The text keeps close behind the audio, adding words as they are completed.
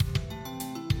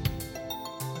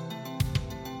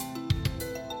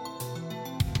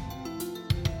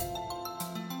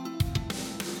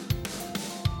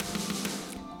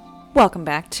Welcome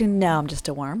back to Now I'm Just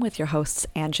a Worm with your hosts,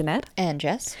 Ann Jeanette. And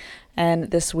Jess.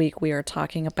 And this week we are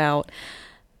talking about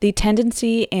the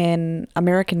tendency in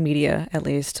American media, at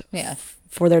least, Yeah.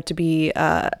 for there to be,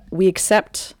 we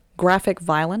accept graphic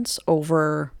violence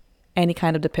over any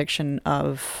kind of depiction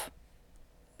of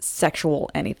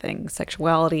sexual anything,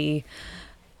 sexuality,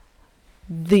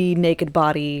 the naked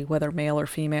body, whether male or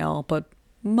female, but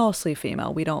mostly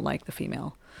female. We don't like the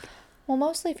female. Well,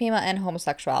 mostly female and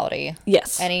homosexuality.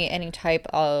 Yes. Any type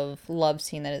of love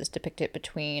scene that is depicted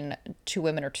between two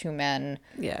women or two men.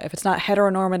 Yeah, if it's not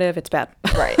heteronormative, it's bad.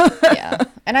 Right. Yeah.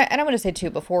 And I want to say too,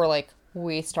 before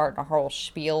we start our whole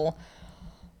spiel,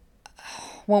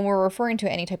 when we're referring to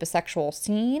any type of sexual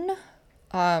scene,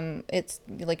 it's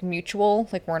like mutual.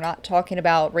 Like we're not talking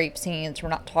about rape scenes. We're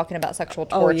not talking about sexual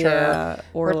torture. Yeah.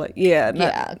 Or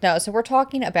Yeah. No. So we're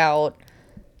talking about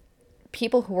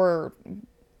people who are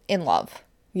in love.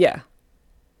 Yeah.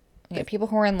 You know, people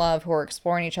who are in love, who are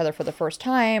exploring each other for the first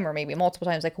time, or maybe multiple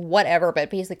times, like whatever, but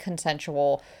basically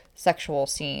consensual sexual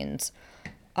scenes.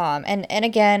 And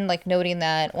again, like noting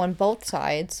that on both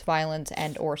sides, violence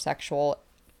and or sexual,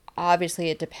 obviously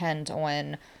it depends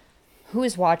on who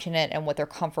is watching it and what their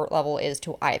comfort level is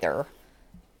to either.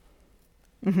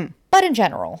 Mm-hmm. But in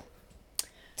general,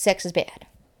 sex is bad.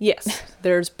 Yes.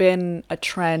 There's been a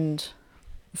trend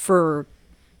for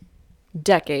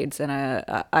decades, and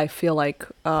I feel like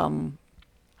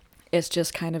it's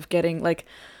just kind of getting like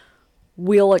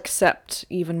we'll accept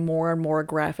even more and more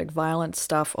graphic violence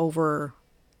stuff over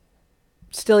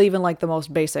still even like the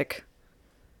most basic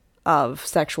of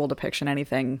sexual depiction,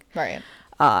 anything, Right.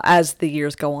 as the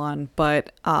years go on.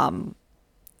 But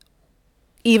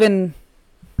even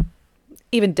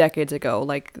decades ago,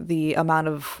 like the amount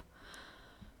of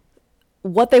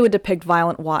what they would depict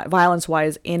violence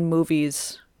wise in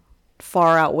movies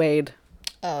far outweighed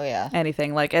Oh, yeah.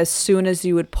 anything. Like as soon as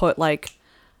you would put like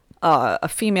a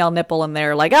female nipple in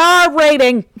there, like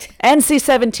rating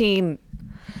NC-17.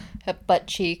 A butt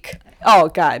cheek. Oh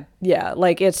god, yeah.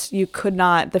 Like it's you could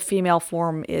not. The female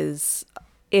form is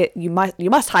it. You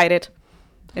must hide it.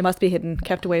 It must be hidden,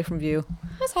 kept away from view.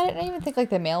 I didn't even think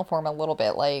like the male form a little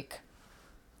bit like.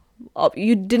 Oh,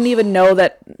 you didn't even know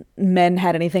that men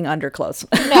had anything under clothes.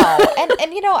 No,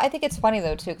 and you know, I think it's funny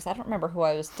though too, because I don't remember who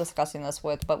I was discussing this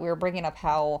with, but we were bringing up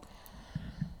how,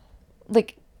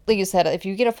 like you said, if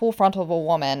you get a full frontal of a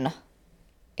woman,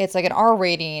 it's like an R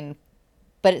rating,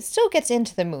 but it still gets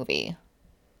into the movie.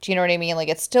 Do you know what I mean? Like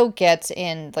it still gets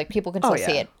in, like people can still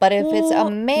see it. But if it's a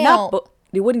male,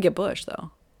 you wouldn't get Bush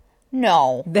though.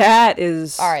 No. That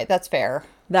is All right, that's fair.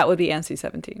 That would be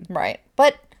NC-17. Right,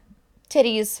 but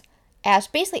titties, ass,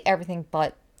 basically everything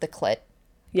but the clit.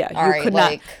 Yeah,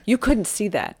 you couldn't see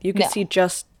that. You could see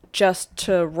just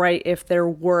to right if there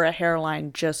were a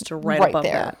hairline just to right above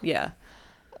there. that. Yeah.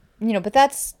 You know, but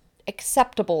that's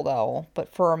acceptable though.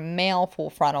 But for a male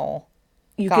full frontal,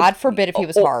 God forbid if he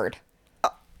was hard.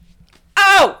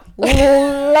 Oh,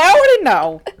 Lordy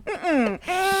no.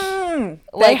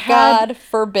 God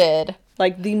forbid.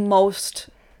 Like the most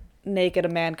naked a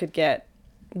man could get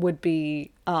would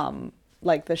be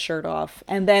like the shirt off,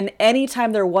 and then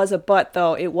anytime there was a butt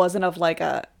though, it wasn't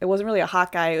really a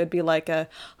hot guy. It would be like that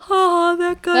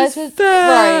guy's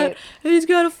fat, right? He's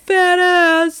got a fat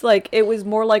ass. Like it was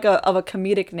more like of a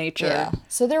comedic nature. Yeah.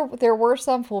 So there were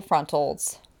some full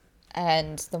frontals,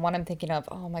 and the one I'm thinking of,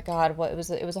 oh my god, it was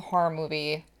a horror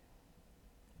movie.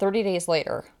 30 Days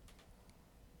Later.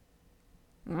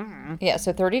 Yeah,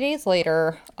 so 30 Days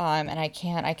Later, and I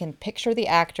can picture the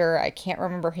actor. I can't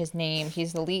remember his name.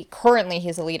 Currently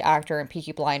he's the lead actor in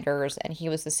Peaky Blinders, and he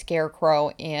was the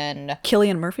Scarecrow in...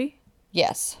 Cillian Murphy?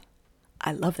 Yes.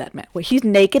 I love that man. Wait, he's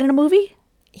naked in a movie?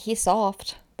 He's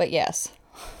soft, but yes.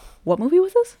 What movie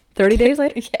was this? 30 Days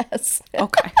Later? Yes.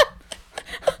 Okay.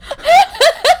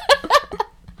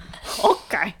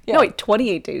 Okay. Yeah. No, wait,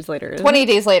 28 Days Later. 28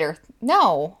 Days Later.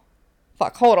 No.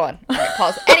 Fuck, hold on. All right,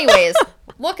 pause. Anyways,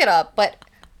 look it up. But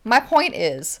my point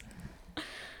is,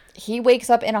 he wakes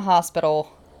up in a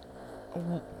hospital.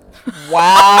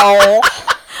 Wow.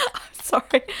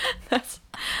 Sorry.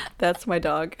 That's my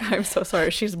dog. I'm so sorry.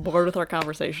 She's bored with our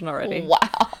conversation already.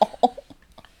 Wow.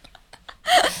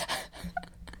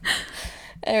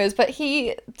 Anyways, but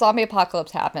zombie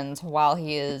apocalypse happens while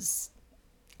he is,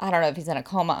 I don't know if he's in a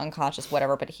coma, unconscious,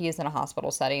 whatever, but he is in a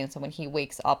hospital setting. So when he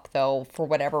wakes up, though, for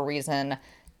whatever reason,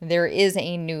 there is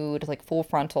a nude, like, full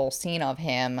frontal scene of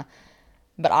him.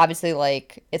 But obviously,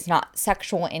 like, it's not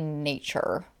sexual in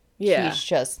nature. Yeah. He's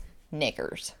just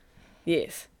niggers.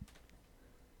 Yes.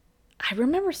 I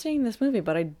remember seeing this movie,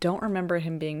 but I don't remember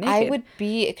him being naked. I would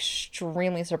be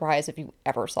extremely surprised if you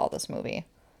ever saw this movie.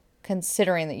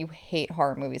 considering that you hate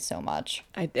horror movies so much.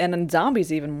 And in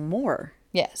zombies even more.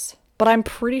 Yes. But I'm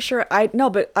pretty sure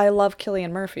but I love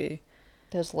Cillian Murphy.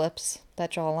 Those lips,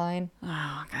 that jawline.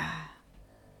 Oh god.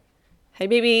 Hey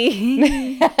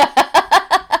baby.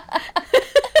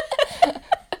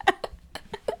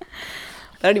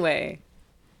 But anyway.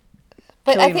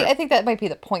 But I think that might be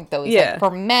the point though. Is Yeah. like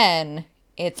for men,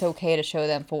 it's okay to show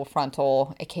them full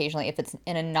frontal occasionally if it's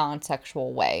in a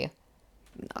non-sexual way.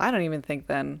 I don't even think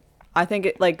then. I think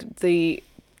it like the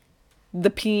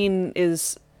peen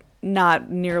is not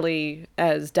nearly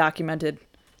as documented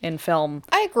in film.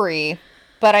 I agree,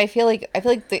 but I feel like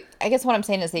I guess what I'm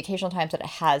saying is the occasional times that it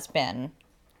has been,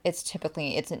 it's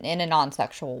in a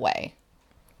non-sexual way.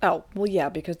 Oh, well yeah,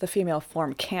 because the female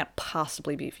form can't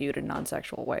possibly be viewed in a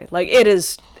non-sexual way. Like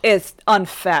it's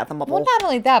unfathomable. Well, not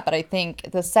only that, but I think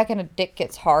the second a dick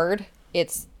gets hard,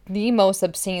 it's the most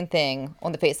obscene thing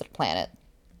on the face of the planet.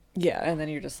 Yeah, and then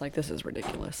you're just like, this is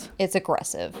ridiculous. It's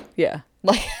aggressive. Yeah.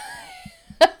 Like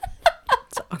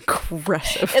It's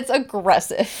aggressive. it's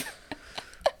aggressive.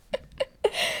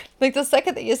 Like the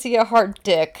second that you see a hard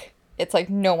dick, it's like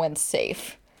no one's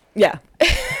safe. Yeah. And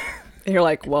you're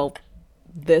like, well,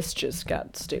 this just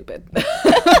got stupid. But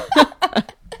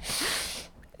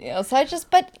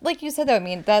like you said though, I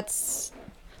mean, that's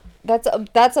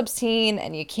obscene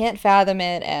and you can't fathom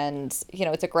it, and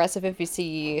it's aggressive if you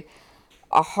see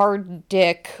a hard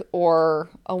dick or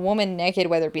a woman naked,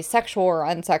 whether it be sexual or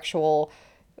unsexual,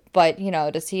 but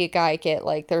to see a guy get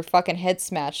like their fucking head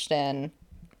smashed in,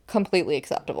 completely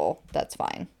acceptable. That's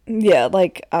fine. Yeah,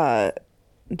 like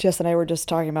Jess and I were just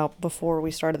talking about before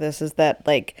we started this is that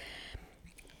like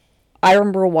I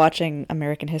remember watching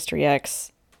American History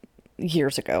X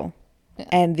years ago,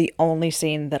 and the only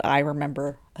scene that I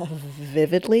remember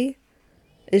vividly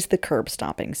is the curb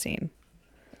stomping scene.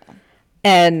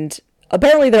 And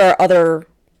apparently there are other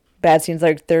bad scenes,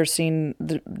 like there's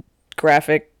the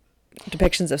graphic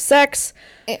depictions of sex,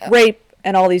 rape,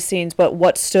 and all these scenes, but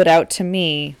what stood out to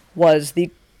me was the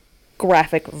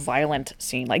graphic violent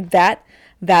scene. Like that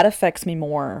affects me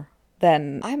more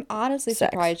than I'm honestly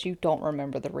sex. surprised you don't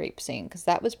remember the rape scene, because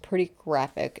that was pretty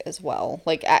graphic as well.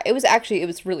 Like it was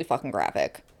really fucking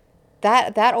graphic.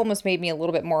 That almost made me a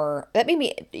little bit more, that made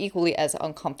me equally as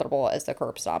uncomfortable as the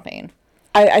curb stomping.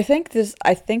 I think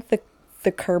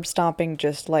the curb stomping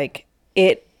just like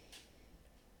it,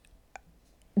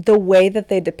 the way that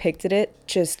they depicted it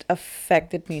just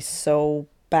affected me so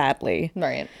badly.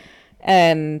 Right.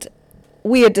 And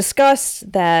we had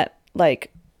discussed that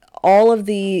like all of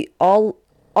the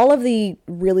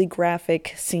really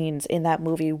graphic scenes in that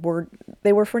movie were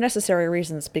for necessary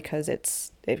reasons, because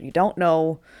if you don't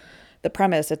know the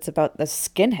premise, it's about the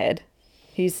skinhead.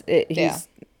 He is a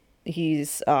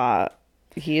skinhead,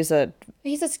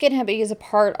 but he's a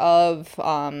part of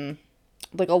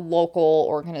like a local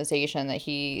organization that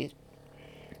he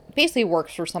basically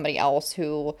works for somebody else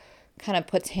who kind of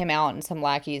puts him out and some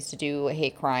lackeys to do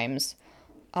hate crimes.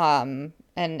 And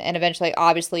eventually,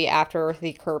 obviously, after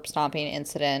the curb stomping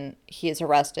incident, he is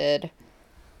arrested.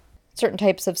 Certain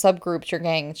types of subgroups, your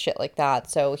gangs, shit like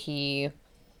that. So he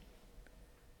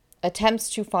attempts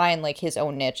to find like his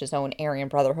own niche, his own Aryan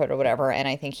Brotherhood or whatever. And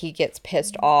I think he gets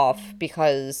pissed off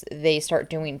because they start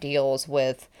doing deals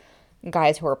with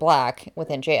guys who are black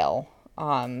within jail.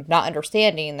 Not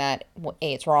understanding that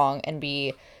A, it's wrong, and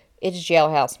B, it's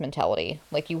jailhouse mentality.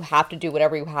 Like, you have to do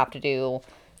whatever you have to do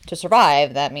to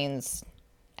survive. That means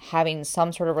having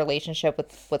some sort of relationship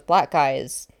with black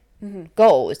guys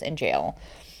goes in jail.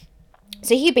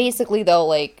 So he basically, though,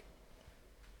 like,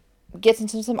 gets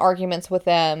into some arguments with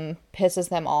them, pisses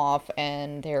them off,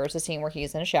 and there's a scene where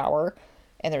he's in a shower,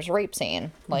 and there's a rape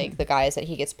scene. Like, the guys that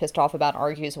he gets pissed off about and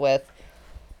argues with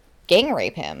gang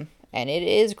rape him. And it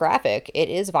is graphic. It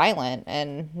is violent.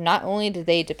 And not only did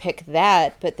they depict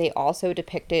that, but they also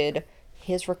depicted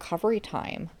his recovery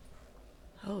time.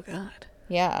 Oh God.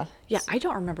 Yeah. Yeah, I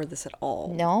don't remember this at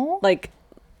all. No? Like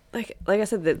I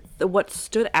said, what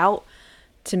stood out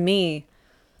to me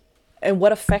and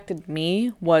what affected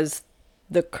me was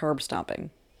the curb stomping.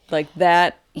 Like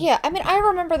that. Yeah, I mean, I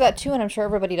remember that too, and I'm sure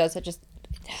everybody does. It just,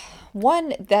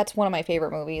 that's one of my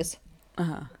favorite movies.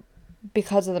 Uh-huh.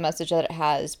 Because of the message that it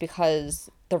has,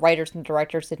 because the writers and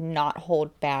directors did not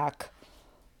hold back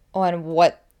on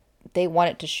what they want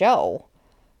it to show.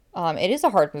 It is a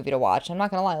hard movie to watch. I'm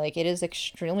not going to lie. Like, it is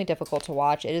extremely difficult to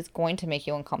watch. It is going to make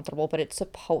you uncomfortable, but it's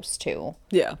supposed to.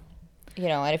 Yeah.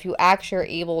 And if you actually are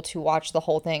able to watch the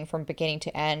whole thing from beginning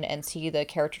to end and see the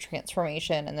character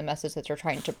transformation and the message that they're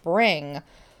trying to bring,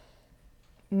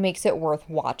 makes it worth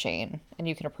watching, and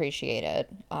you can appreciate it.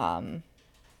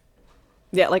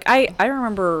 Yeah, like I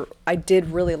remember I did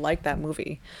really like that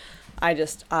movie. I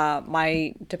just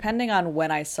my depending on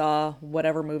when I saw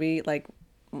whatever movie, like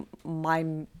my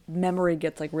memory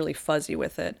gets like really fuzzy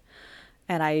with it,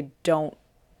 and I don't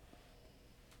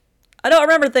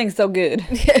remember things so good.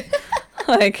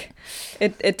 Like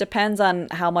it depends on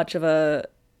how much of a,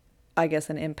 I guess,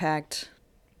 an impact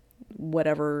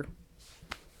whatever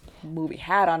movie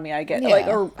had on me. I get like,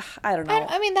 Yeah. or I don't know.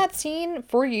 I mean, that scene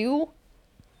for you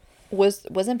was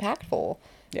impactful,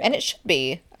 Yeah. and it should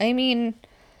be. I mean,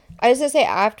 I was gonna say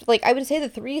after, like, I would say the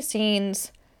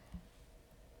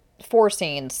four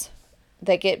scenes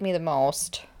that get me the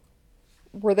most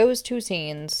were those two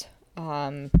scenes.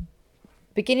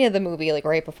 Beginning of the movie, like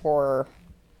right before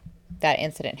that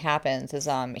incident happens, is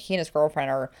he and his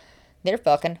girlfriend they're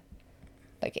fucking,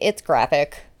 like, it's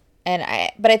graphic,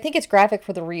 but I think it's graphic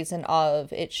for the reason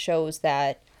of it shows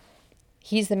that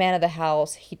he's the man of the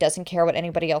house. He doesn't care what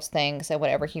anybody else thinks, and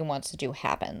whatever he wants to do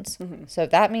happens. So if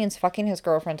that means fucking his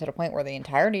girlfriend to the point where the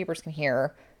entire neighbors can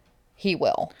hear, he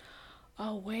will.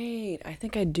 Oh wait, I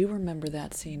think I do remember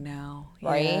that scene now.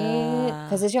 Right? Yeah.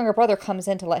 Because his younger brother comes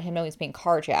in to let him know he's being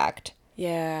carjacked.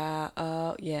 Yeah.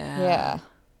 Yeah. Yeah.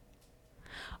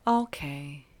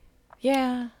 Okay.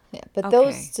 Yeah. Yeah. But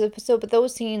Okay. but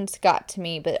those scenes got to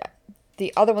me. But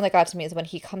the other one that got to me is when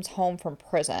he comes home from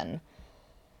prison.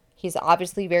 He's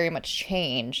obviously very much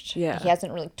changed. Yeah. He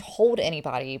hasn't really told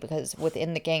anybody because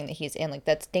within the gang that he's in, like,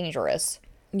 that's dangerous.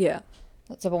 Yeah.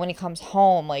 So, but when he comes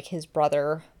home, like, his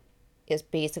brother is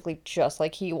basically just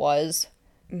like he was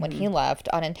when he left,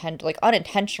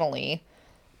 unintentionally.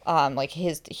 Like,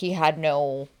 he had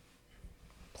no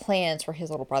plans for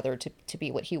his little brother to be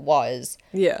what he was,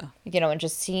 Yeah. and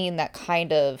just seeing that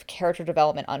kind of character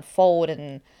development unfold,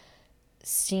 and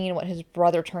seeing what his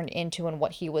brother turned into and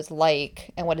what he was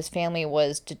like and what his family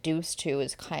was deduced to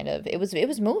is kind of, it was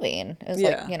moving. It was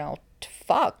Yeah. like,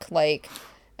 fuck, like,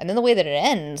 and then the way that it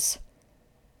ends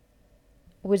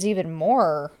was even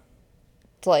more,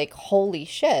 it's like, holy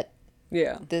shit,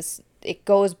 Yeah. it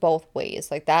goes both ways.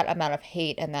 Like, that amount of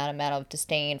hate and that amount of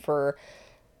disdain for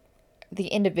the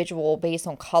individual based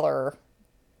on color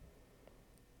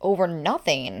over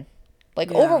nothing,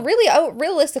 like, Yeah. over really,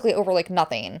 realistically, over, like,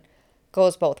 nothing,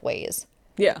 goes both ways.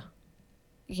 Yeah.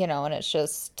 And it's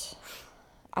just,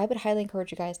 I would highly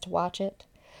encourage you guys to watch it,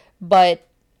 but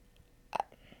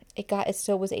it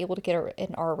still was able to get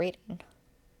an R rating.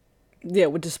 Yeah,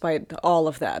 well, despite all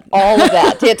of that, All of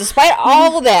that. Yeah, despite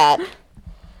all of that.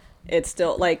 it's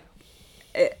still like,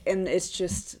 and it's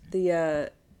just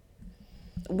the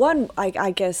one.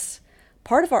 I guess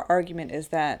part of our argument is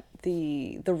that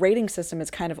the rating system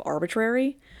is kind of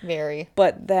arbitrary, Very.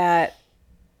 but that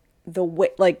the way,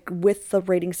 like, with the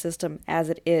rating system as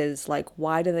it is, like,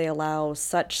 why do they allow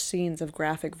such scenes of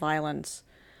graphic violence,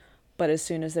 but as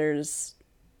soon as there's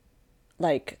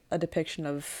like a depiction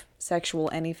of sexual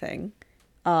anything,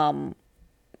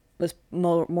 was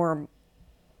more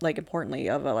like, importantly,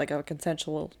 of a, like, a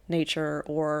consensual nature,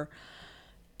 or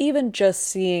even just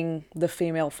seeing the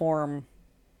female form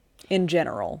in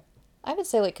general. I would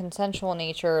say, like, consensual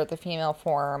nature, the female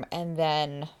form, and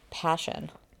then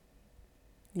passion.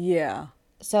 Yeah.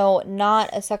 So, not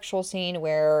a sexual scene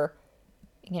where,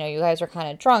 you guys are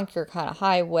kind of drunk, you're kind of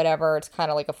high, whatever. It's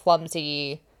kind of like a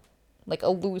flimsy, like a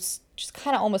loose, just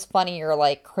kind of almost funny or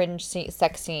like cringe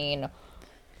sex scene,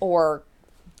 or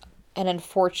an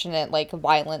unfortunate, like,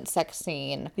 violent sex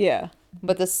scene. Yeah.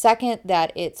 But the second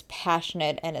that it's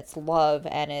passionate and it's love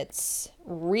and it's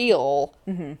real,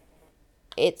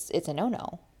 it's a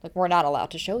no-no. Like, we're not allowed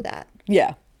to show that.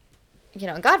 Yeah.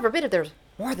 And God forbid if there's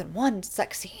more than one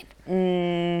sex scene.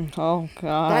 Oh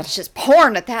God. That's just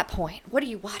porn at that point. What are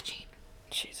you watching?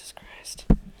 Jesus Christ.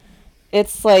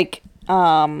 It's like,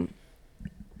 I'm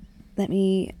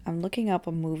looking up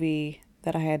a movie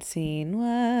that I had seen.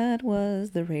 What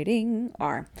was the rating?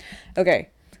 R. Okay.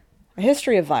 A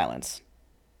History of Violence.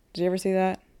 Did you ever see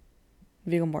that?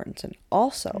 Viggo Mortensen.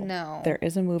 Also, No. there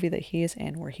is a movie that he is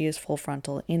in where he is full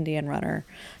frontal Indian runner.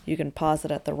 You can pause it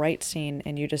at the right scene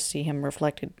and you just see him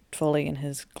reflected fully in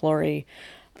his glory.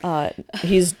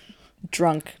 He's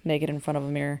drunk, naked in front of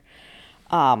a mirror.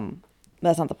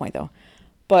 That's not the point though.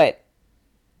 But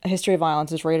A History of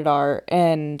Violence is rated R,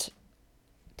 and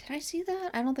Did I see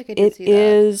that? I don't think I did it see that.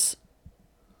 is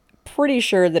pretty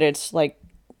sure that it's like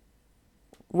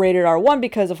rated R. One,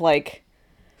 because of, like,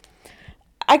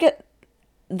 I get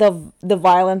the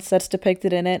violence that's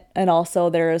depicted in it, and also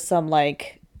there is some,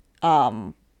 like,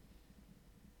 I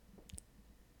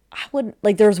wouldn't,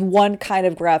 like, there's one kind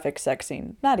of graphic sex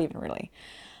scene, not even really,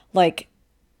 like,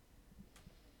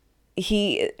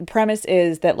 premise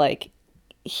is that, like,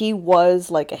 he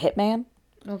was like a hitman,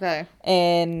 Okay.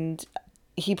 And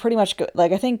he pretty much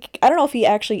like, I don't know if he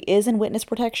actually is in witness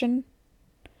protection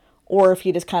or if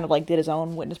he just kind of like did his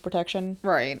own witness protection.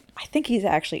 Right. I think he's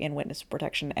actually in witness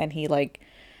protection, and he like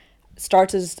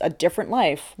starts as a different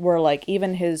life where like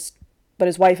even his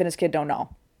wife and his kid don't know.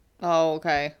 Oh,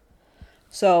 okay.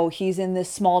 So he's in this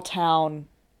small town,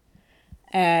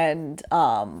 and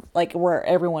like where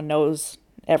everyone knows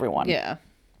everyone. Yeah.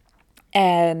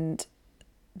 And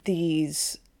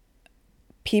these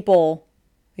people,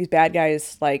 these bad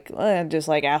guys, like just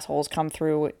like assholes, come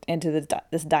through into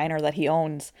this diner that he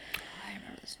owns, I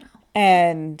remember this now.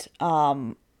 and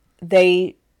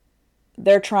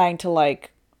they're trying to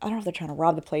like, I don't know if they're trying to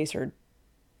rob the place or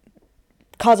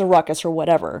cause a ruckus or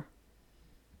whatever.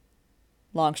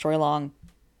 Long story long,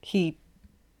 he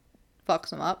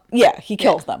Fucks him up. yeah, he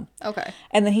kills them. Okay.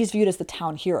 And then he's viewed as the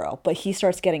town hero, but he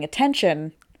starts getting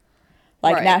attention,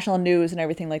 like Right. national news and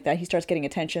everything like that. He starts getting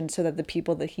attention so that the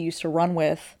people that he used to run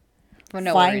with Well,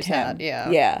 no, where find he's him. at, yeah.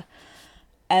 Yeah.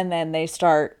 And then they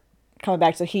start coming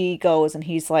back. So he goes and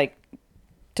he's like,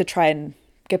 to try and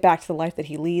get back to the life that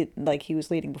he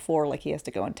was leading before. Like he has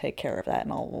to go and take care of that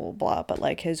and all blah, blah, blah. But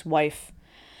like his wife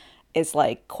is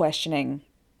like questioning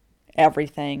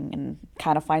everything and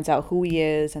kind of finds out who he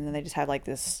is. And then they just have like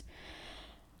this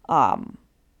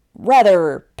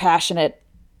rather passionate,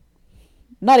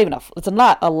 it's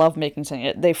not a lovemaking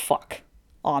scene. They fuck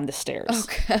on the stairs.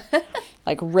 Okay.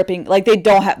 Like ripping, like they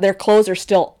don't have, their clothes are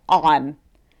still on.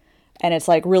 And it's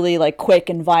like really like quick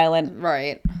and violent.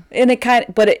 Right. And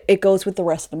but it goes with the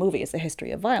rest of the movie. It's a history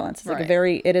of violence. It's like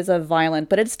Right. it is a violent,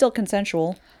 but it's still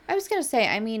consensual I was gonna say,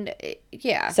 I mean,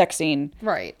 yeah. sex scene.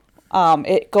 Right.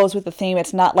 It goes with the theme.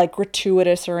 It's not like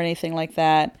gratuitous or anything like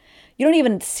that. You don't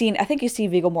even see, I think you see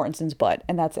Viggo Mortensen's butt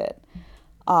and that's it.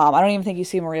 I don't even think you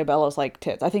see Maria Bello's like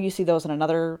tits. I think you see those in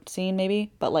another scene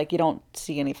maybe, but like you don't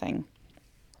see anything.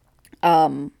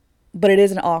 But it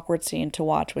is an awkward scene to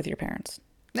watch with your parents.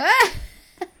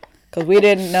 Because we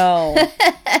didn't know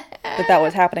that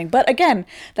was happening. But again,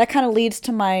 that kind of leads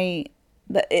to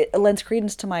it lends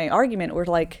credence to my argument where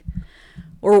like,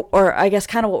 or I guess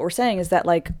kind of what we're saying is that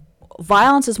like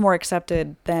violence is more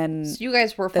accepted than So you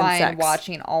guys were than fine sex.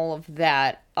 watching all of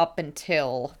that up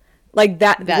until Like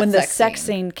that when the sex sex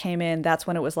scene. scene came in, that's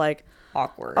when it was like,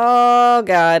 awkward. oh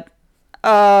God.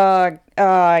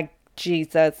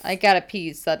 Jesus. I gotta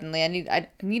pee suddenly. I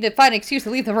need to find an excuse to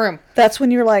leave the room. That's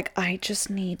when you're like, I just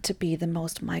need to be the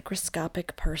most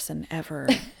microscopic person ever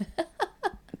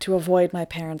to avoid my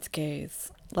parents'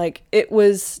 gaze. Like, it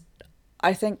was,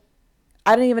 I think,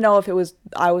 I didn't even know if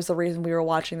I was the reason we were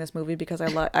watching this movie because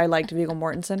I liked Viggo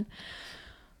Mortensen.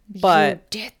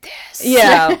 But you did this.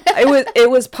 yeah, it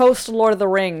was post Lord of the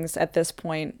Rings at this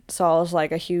point. So I was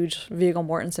like a huge Viggo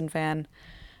Mortensen fan.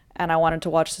 And I wanted to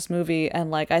watch this movie,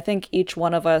 and like I think each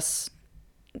member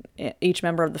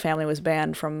of the family was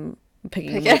banned from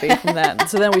picking a movie from that.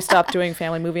 So then we stopped doing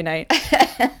family movie night.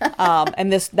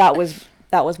 And that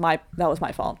was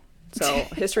my fault. So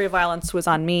History of Violence was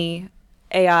on me,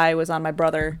 AI was on my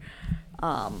brother.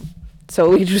 So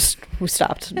we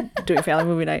stopped doing family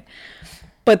movie night.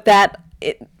 But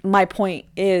my point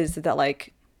is that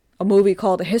like a movie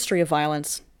called A History of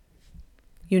Violence,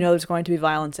 there's going to be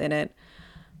violence in it.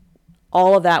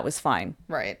 All of that was fine.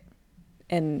 Right.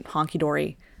 And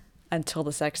honky-dory until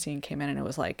the sex scene came in and it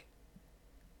was like,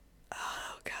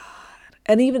 oh God.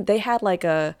 And even they had like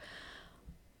they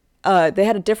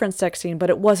had a different sex scene, but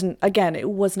it was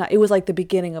like the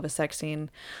beginning of a sex scene.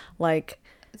 Like,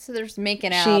 So there's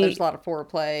making out, there's a lot of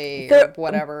foreplay, or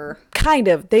whatever. Kind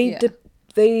of. They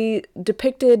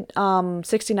depicted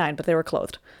 69, but they were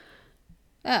clothed.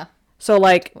 Yeah. So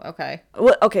like, Okay.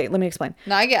 okay, let me explain.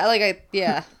 No,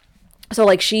 yeah. So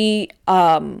like she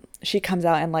comes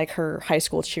out in like her high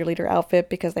school cheerleader outfit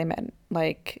because they met,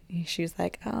 like she's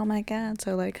like, oh my God,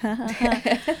 so like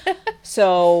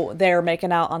so they're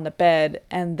making out on the bed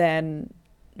and then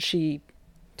she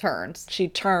turns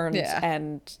yeah.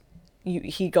 And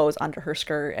he goes under her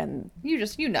skirt and you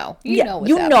know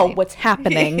what's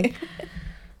happening.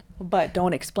 But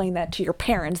don't explain that to your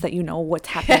parents that you know what's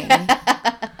happening.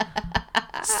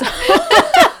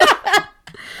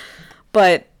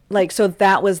 But like, so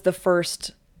that was the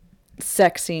first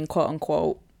sex scene, quote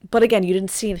unquote. But again, you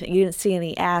didn't see anything. You didn't see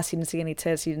any ass. You didn't see any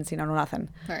tits. You didn't see nothing.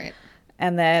 Right.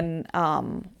 And then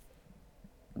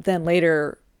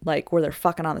later, like where they're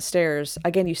fucking on the stairs,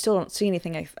 again, you still don't see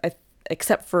anything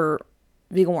except for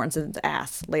Viggo Mortensen's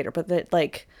ass later. But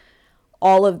like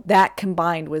all of that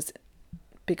combined was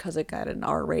because it got an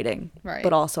R rating. Right.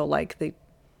 But also like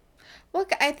Well,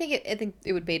 I think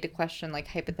it would beg to question, like,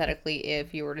 hypothetically,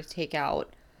 if you were to take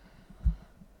out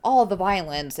all the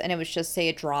violence and it was just, say,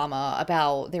 a drama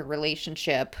about their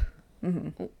relationship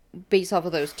based off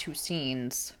of those two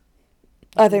scenes.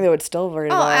 I think they would still very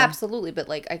Oh, well. absolutely. But,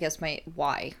 like, I guess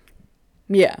why?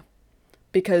 Yeah.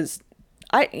 Because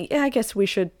I guess we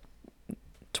should,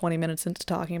 20 minutes into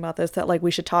talking about this, that like we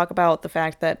should talk about the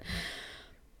fact that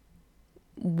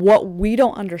what we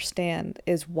don't understand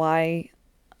is why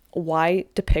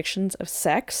depictions of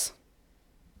sex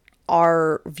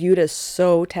are viewed as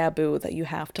so taboo that you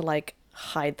have to like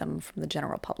hide them from the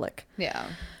general public. Yeah.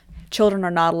 Children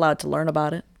are not allowed to learn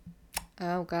about it.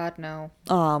 Oh, God, no.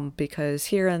 Because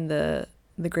here in the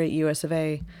great US of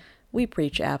A, we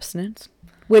preach abstinence,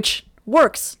 which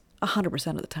works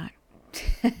 100% of the time.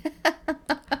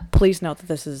 Please note that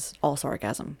this is all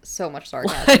sarcasm. So much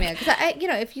sarcasm. Yeah,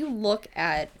 because if you look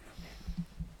at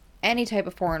any type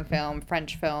of foreign film,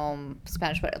 French film,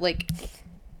 Spanish, but like,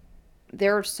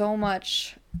 there's so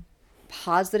much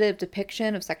positive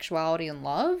depiction of sexuality and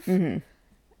love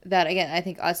that, again, I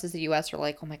think us as the US are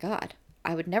like, oh my God,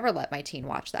 I would never let my teen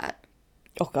watch that.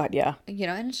 Oh God, yeah.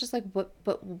 And it's just like,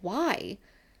 but why?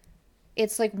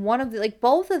 It's like one of the, like,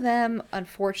 both of them,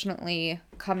 unfortunately,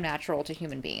 come natural to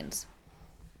human beings.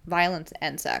 Violence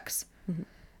and sex.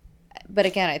 But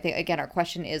again, I think, our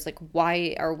question is, like,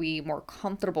 why are we more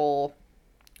comfortable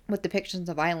with depictions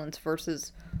of violence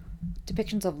versus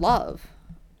depictions of love?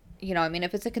 I mean,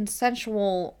 if it's a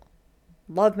consensual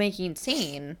lovemaking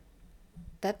scene,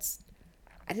 I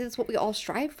think that's what we all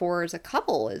strive for as a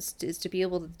couple, is to be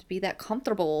able to be that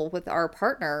comfortable with our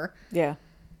partner. Yeah.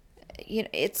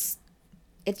 It's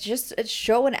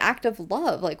show an act of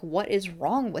love. Like, what is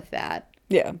wrong with that?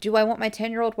 Yeah. Do I want my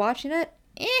 10-year-old watching it?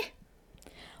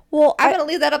 Well, I'm going to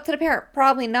leave that up to the parent.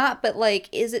 Probably not, but, like,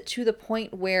 is it to the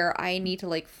point where I need to,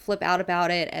 like, flip out about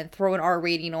it and throw an R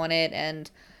rating on it? And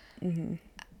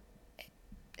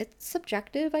it's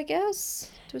subjective, I guess,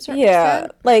 to a certain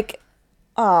extent. Like,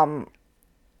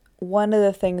 one of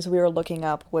the things we were looking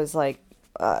up was, like,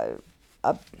 I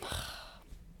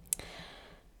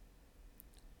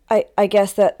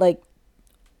guess that, like,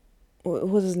 what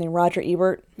was his name? Roger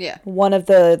Ebert? Yeah. One of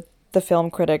the film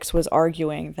critics was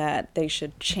arguing that they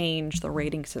should change the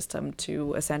rating system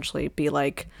to essentially be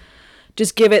like,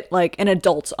 just give it like an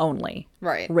adults only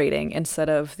rating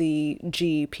instead of the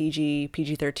G, PG,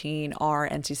 PG-13, R,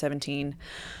 NC-17.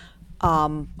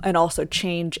 And also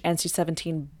change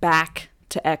NC-17 back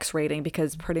to X rating,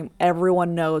 because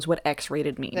everyone knows what X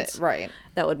rated means. Right.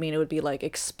 That would mean it would be like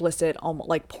explicit, almost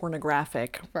like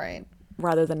pornographic. Right.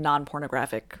 Rather than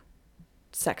non-pornographic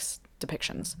sex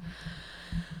depictions.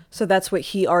 So that's what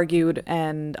he argued,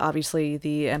 and obviously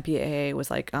the MPAA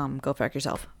was like, go fuck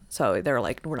yourself. So they were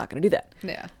like, we're not going to do that.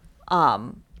 Yeah.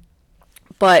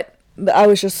 But I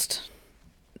was just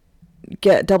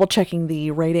double checking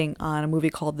the rating on a movie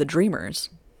called The Dreamers,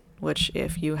 which,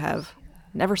 if you have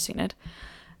never seen it,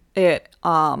 it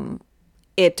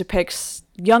depicts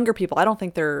younger people. I don't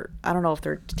know if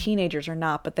they're teenagers or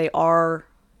not, but they are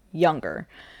younger,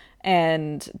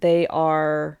 and they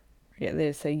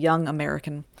say young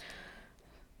American.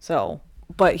 So,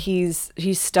 but he's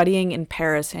studying in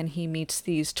Paris, and he meets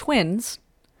these twins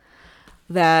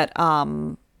that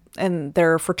and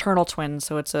they're fraternal twins,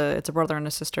 so it's a brother and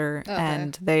a sister. Okay.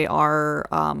 And they are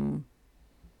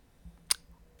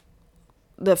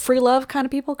the free love kind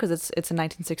of people, because it's in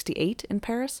 1968 in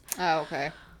Paris. Oh,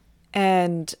 okay.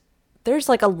 And there's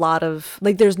like a lot of,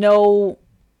 like, there's no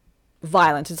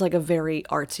violence. It's like a very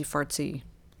artsy fartsy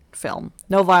film.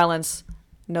 No violence,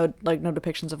 no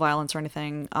depictions of violence or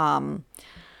anything.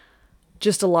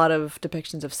 Just a lot of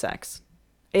depictions of sex.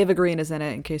 Ava Green is in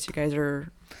it, in case you guys are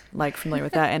like familiar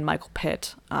with that, and Michael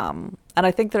Pitt. And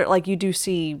I think that, like, you do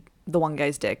see the one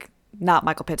guy's dick, not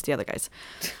Michael Pitt's, the other guy's.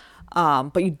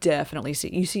 But you definitely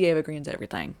see Ava Green's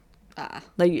everything.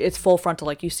 Like, it's full frontal,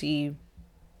 like you see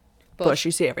Bush,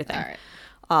 you see everything.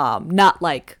 All right. Not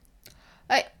like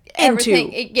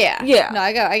everything. Yeah. No,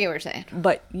 I get what you're saying.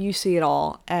 But you see it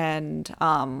all, and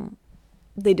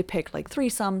they depict like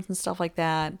threesomes and stuff like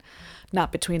that,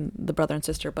 not between the brother and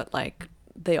sister, but like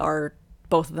they are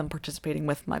both of them participating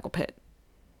with Michael Pitt.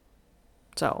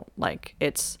 So like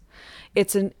it's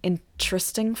an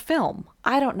interesting film.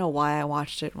 I don't know why I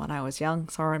watched it when I was young.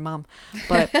 Sorry, Mom.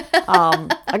 But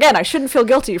again, I shouldn't feel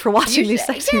guilty for watching these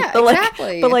sex scenes. Yeah,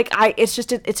 exactly. But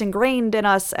it's ingrained in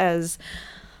us as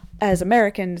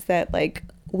Americans that like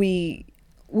we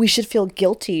should feel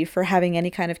guilty for having any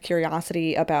kind of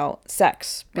curiosity about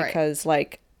sex, because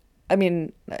like, I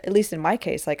mean, at least in my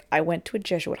case, like, I went to a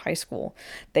Jesuit high school.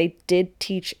 They did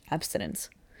teach abstinence.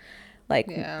 Like,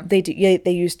 they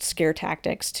used scare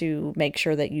tactics to make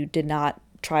sure that you did not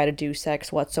try to do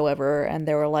sex whatsoever, and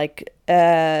they were like,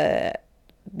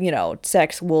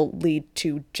 sex will lead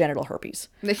to genital herpes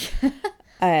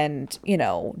and,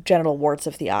 genital warts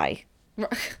of the eye.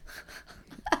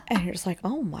 And you're just like,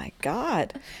 oh my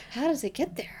God. How does it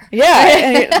get there?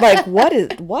 Yeah. And like,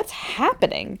 what's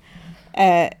happening?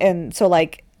 And so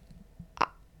like,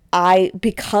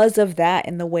 because of that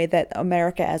and the way that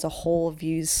America as a whole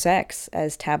views sex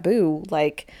as taboo,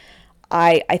 like,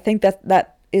 I think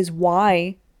that is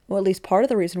why, well, at least part of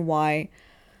the reason why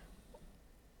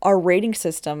our rating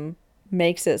system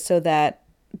makes it so that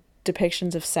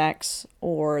depictions of sex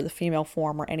or the female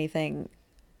form or anything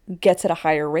gets at a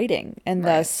higher rating, and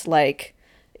thus like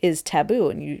is taboo,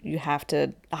 and you have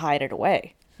to hide it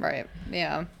away. Right.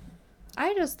 Yeah.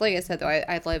 I just, like I said, though,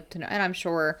 I'd like to know, and I'm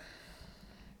sure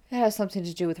it has something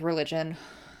to do with religion,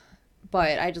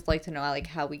 but I just like to know, like,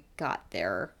 how we got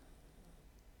there.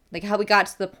 Like, how we got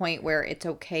to the point where it's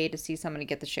okay to see somebody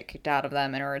get the shit kicked out of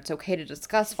them, or it's okay to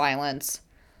discuss violence.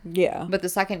 Yeah. But the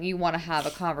second you want to have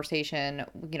a conversation,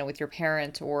 with your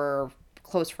parents or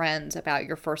close friends about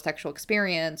your first sexual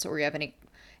experience, or you have any,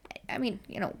 I mean,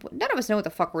 none of us know what the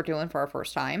fuck we're doing for our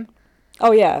first time.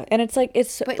 Oh yeah, and it's like,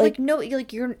 but like no,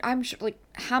 like I'm sure, like,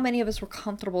 how many of us were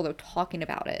comfortable though talking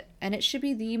about it, and it should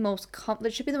be the most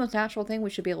it should be the most natural thing we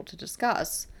should be able to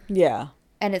discuss. Yeah.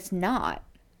 And it's not.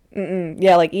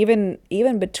 Yeah, like even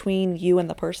between you and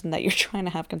the person that you're trying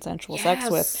to have consensual sex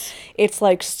with, it's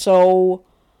like so.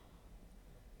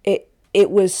 It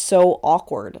was so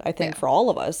awkward, I think, for all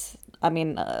of us. I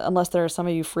mean, unless there are some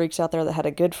of you freaks out there that had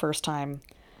a good first time.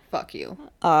 Fuck you.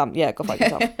 Yeah, go fuck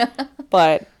yourself.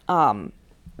 But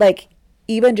like,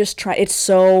 even just it's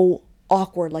so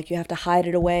awkward. Like, you have to hide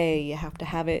it away. You have to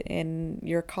have it in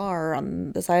your car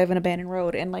on the side of an abandoned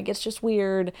road, and like, it's just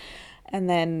weird. And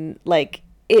then like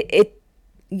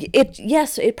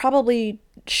yes, it probably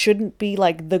shouldn't be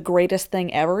like the greatest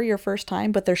thing ever your first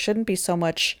time, but there shouldn't be so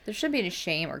much. There shouldn't be any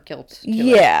shame or guilt to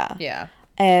it. Yeah.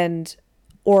 And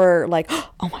or like,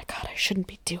 oh my God, I shouldn't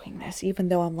be doing this, even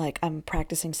though I'm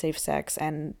practicing safe sex,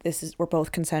 and we're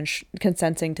both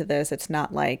consenting to this. It's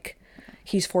not like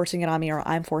he's forcing it on me or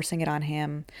I'm forcing it on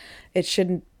him. It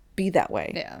shouldn't be that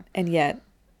way. Yeah. And yet,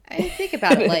 I think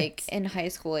about it like in high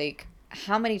school, like,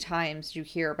 how many times do you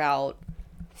hear about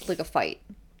like a fight,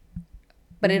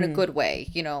 but in a good way,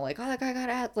 like, oh, that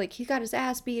guy he got his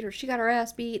ass beat, or she got her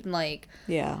ass beat, and like,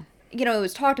 yeah, it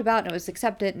was talked about and it was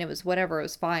accepted and it was whatever, it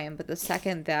was fine. But the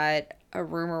second that a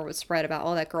rumor was spread about,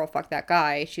 oh, that girl fucked that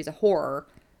guy, she's a whore.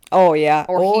 Oh yeah.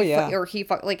 Or he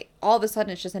fucked, like, all of a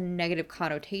sudden it's just a negative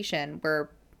connotation where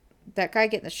that guy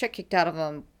getting the shit kicked out of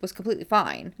him was completely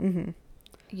fine. Mm-hmm.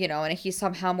 And he's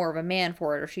somehow more of a man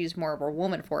for it, or she's more of a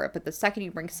woman for it. But the second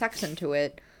you bring sex into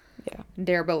it,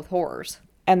 they're both whores.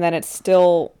 And then it's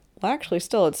still,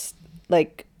 it's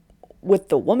like, with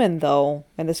the woman though,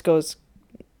 and this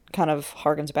kind of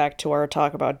harkens back to our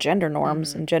talk about gender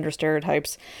norms and gender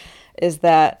stereotypes, is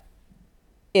that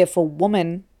if a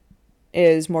woman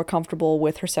is more comfortable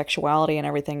with her sexuality and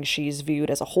everything, she's viewed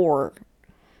as a whore.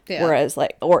 Yeah. Whereas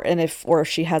like, or if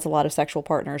she has a lot of sexual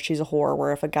partners, she's a whore.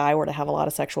 Where if a guy were to have a lot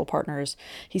of sexual partners,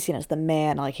 he's seen as the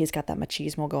man. Like, he's got that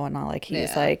machismo going on. Like,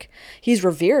 he's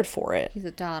revered for it. He's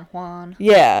a Don Juan.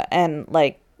 Yeah. And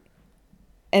like,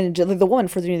 and the woman,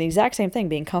 for doing the exact same thing,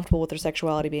 being comfortable with her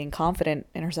sexuality, being confident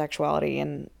in her sexuality,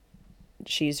 and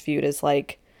she's viewed as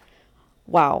like,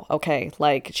 wow, okay,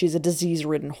 like, she's a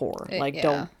disease-ridden whore. Like,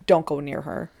 don't go near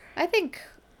her. I think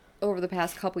over the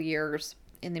past couple years,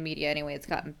 in the media anyway, it's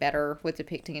gotten better with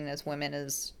depicting as women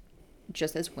as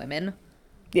just as women.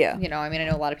 Yeah. I mean, I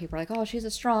know a lot of people are like, oh, she's a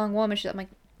strong woman. I'm like,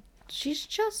 she's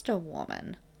just a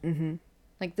woman. Mm-hmm.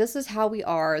 Like, this is how we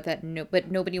are, but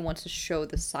nobody wants to show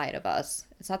the side of us.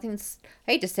 It's nothing,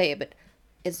 I hate to say it, but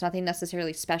it's nothing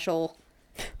necessarily special.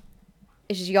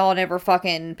 It's just y'all never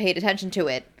fucking paid attention to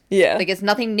it. Yeah. Like, it's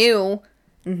nothing new.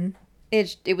 Mm-hmm.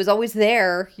 It was always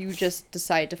there. You just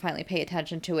decide to finally pay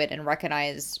attention to it and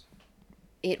recognize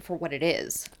it for what it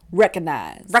is.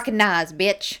 Recognize,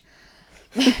 bitch.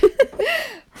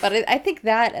 But I think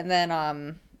that, and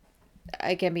then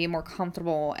again, being more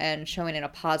comfortable and showing in a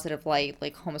positive light,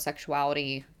 like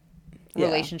homosexuality,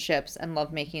 relationships, and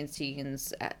lovemaking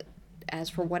scenes as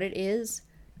for what it is.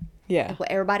 Yeah. Like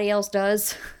what everybody else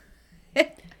does.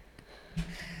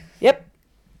 Yep.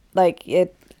 Like,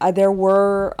 there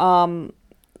were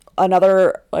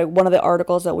another, like, one of the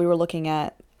articles that we were looking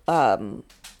at,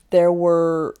 there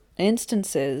were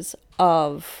instances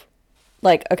of,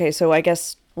 like, okay, so I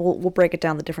guess we'll break it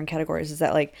down the different categories. Is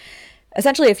that, like,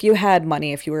 essentially, if you had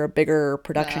money, if you were a bigger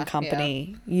production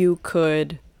company, you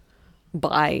could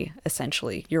buy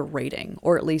essentially your rating,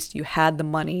 or at least you had the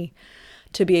money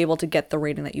to be able to get the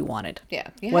rating that you wanted. Yeah.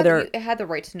 Whether You had the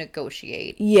right to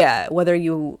negotiate. yeah, whether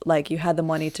you like you had the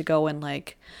money to go and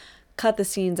like cut the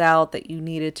scenes out that you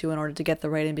needed to in order to get the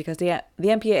rating, because the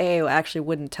MPAA actually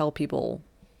wouldn't tell people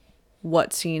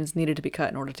what scenes needed to be cut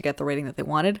in order to get the rating that they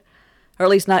wanted, or at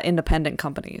least not independent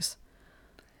companies.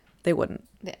 They wouldn't,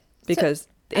 Yeah. because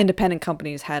the independent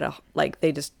companies had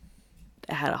they just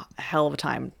had a hell of a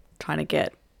time trying to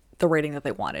get the rating that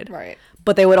they wanted. Right.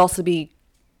 But they would also be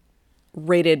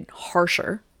rated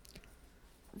harsher,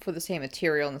 For the same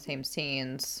material and the same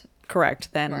scenes.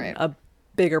 correct, than Right. a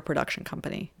bigger production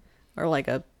company or like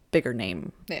a bigger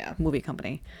name Yeah. movie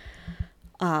company.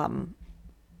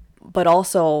 But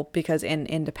also because in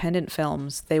independent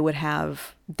films, they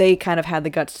kind of had the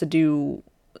guts to do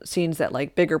scenes that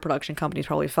like bigger production companies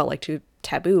probably felt like too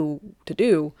taboo to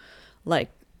do, like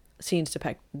scenes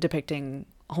depicting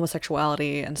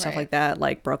homosexuality and stuff Right. like that,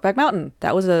 like Brokeback Mountain.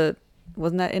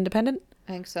 Wasn't that independent?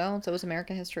 I think so. So was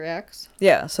American History X.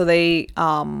 Yeah, so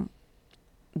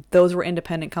those were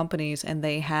independent companies, and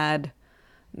they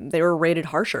were rated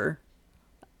harsher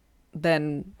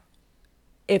than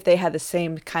if they had the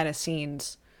same kind of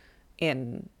scenes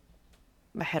in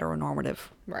a heteronormative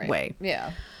Right. way.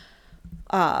 Yeah.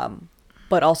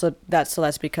 But also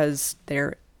that's because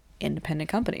they're independent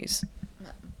companies.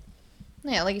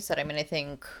 Yeah, like you said, I mean, I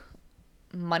think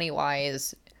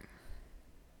money-wise,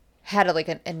 had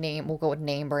a name, we'll go with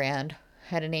name brand,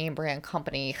 had a name brand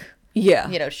company, Yeah.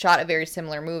 you know, shot a very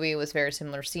similar movie with very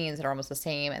similar scenes that are almost the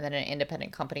same, and then an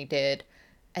independent company did,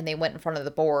 and they went in front of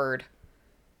the board.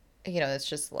 You know, it's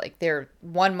just like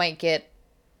one might get,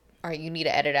 all right, you need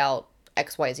to edit out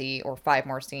XYZ or 5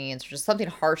 more scenes, or just something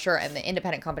harsher, and the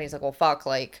independent company's like, well, fuck,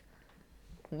 like,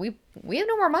 we have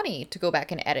no more money to go back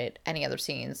and edit any other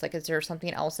scenes. Like, is there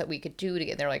something else that we could do to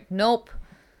get? They're like, nope.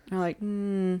 They're like,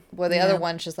 Well, the other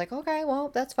one's just like, okay, well,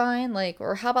 that's fine. Like,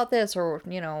 or how about this? Or,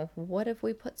 you know, what if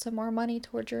we put some more money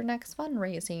towards your next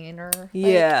fundraising or like,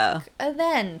 yeah.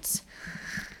 event?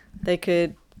 They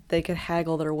could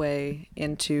haggle their way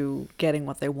into getting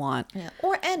what they want. Yeah.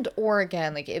 Or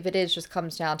again, like if it is just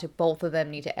comes down to both of them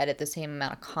need to edit the same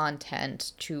amount of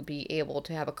content to be able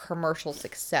to have a commercial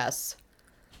success,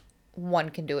 one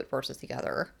can do it versus the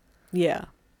other. Yeah.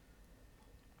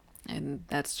 And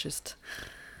that's just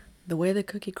the way the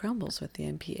cookie crumbles with the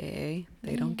MPAA.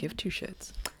 They don't give two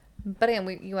shits. But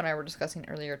again, you and I were discussing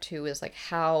earlier too, is like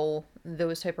how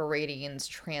those type of ratings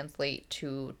translate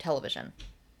to television,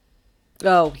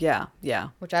 Oh, yeah, yeah.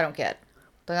 which I don't get.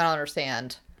 Like, I don't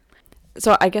understand.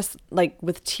 So I guess like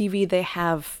with TV, they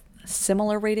have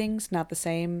similar ratings, not the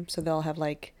same. So they'll have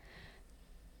like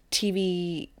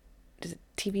TV, is it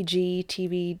TVG,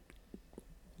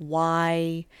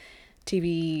 TVY,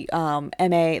 TV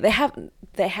MA.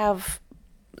 They have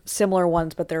similar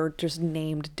ones, but they're just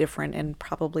named different and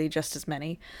probably just as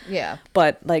many. Yeah.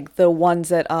 But like the ones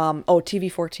that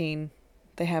TV14,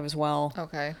 they have as well.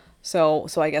 Okay. So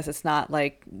I guess it's not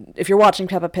like if you're watching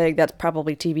Peppa Pig, that's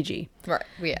probably TVG. Right.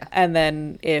 Yeah. And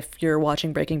then if you're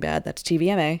watching Breaking Bad, that's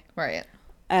TVMA. Right.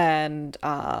 And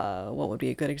what would be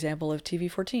a good example of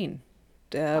TV14?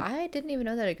 I didn't even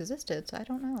know that existed, so I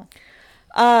don't know.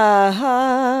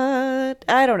 I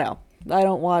don't know.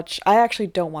 I actually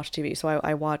don't watch TV, so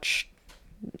I watch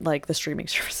like the streaming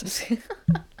services.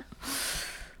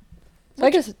 So I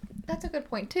guess That's a good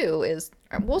point too.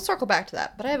 We'll circle back to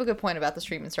that, but I have a good point about the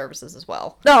streaming services as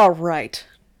well. all right.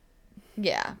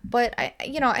 Yeah, but I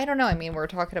don't know. I mean, we're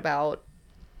talking about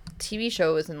TV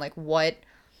shows and like what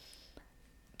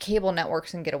cable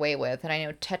networks can get away with, and I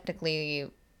know technically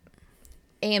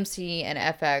AMC and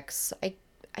FX,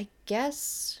 I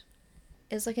guess,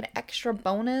 is like an extra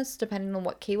bonus depending on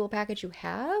what cable package you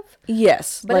have.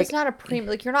 Yes, But like it's not a premium.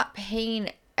 Like you're not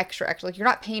paying extra. Like you're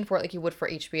not paying for it like you would for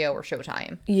HBO or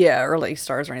Showtime. yeah, or like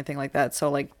Stars or anything like that.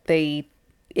 So like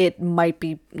it might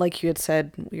be like you had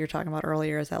said, we were talking about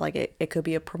earlier, is that like it could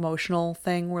be a promotional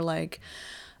thing where like,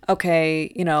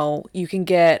 okay, you know, you can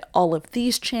get all of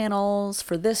these channels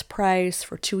for this price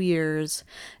for 2 years,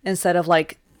 instead of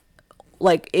like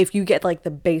if you get like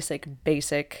the basic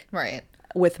Right.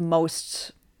 with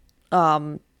most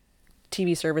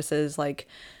TV services, like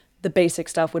the basic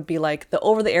stuff would be like the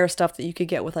over the air stuff that you could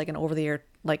get with like an over the air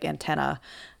like antenna,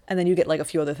 and then you get like a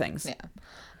few other things. Yeah.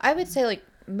 I would say like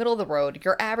middle of the road,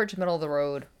 your average middle of the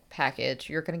road package,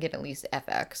 you're going to get at least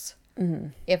FX,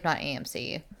 if not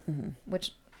AMC,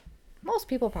 which most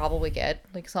people probably get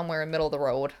like somewhere in middle of the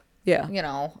road. Yeah. You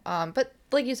know, but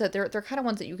like you said, they're kind of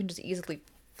ones that you can just easily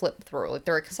flip through. Like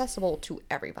they're accessible to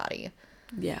everybody.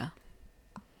 Yeah.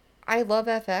 I love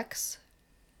FX,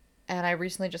 and I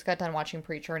recently just got done watching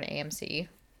Preacher and AMC.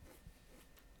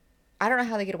 I don't know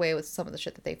how they get away with some of the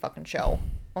shit that they fucking show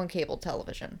on cable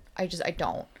television. I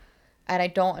don't. And I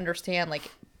don't understand, like,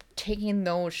 taking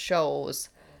those shows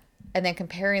and then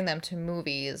comparing them to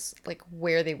movies, like,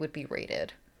 where they would be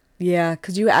rated. Yeah,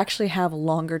 because you actually have a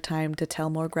longer time to tell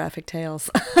more graphic tales.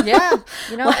 Yeah.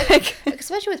 You know, Like-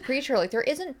 especially with Preacher, like, there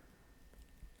isn't,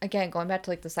 again, going back to,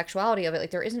 like, the sexuality of it,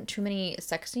 like, there isn't too many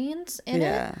sex scenes in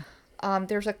Yeah. it.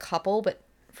 There's a couple, but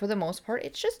for the most part,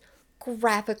 it's just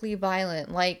graphically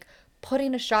violent. Like,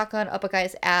 putting a shotgun up a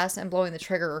guy's ass and blowing the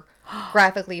trigger,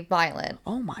 graphically violent.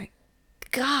 Oh my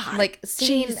God. Like,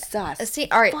 seeing Jesus.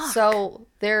 all right, Fuck. so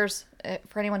there's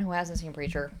for anyone who hasn't seen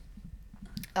Preacher,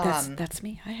 That's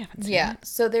me. I haven't seen yeah, it.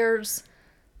 so there's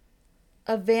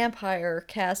a vampire,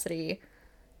 Cassidy,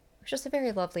 who's just a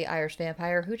very lovely Irish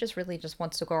vampire who just really just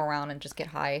wants to go around and just get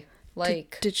high.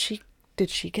 Like, Did she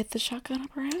get the shotgun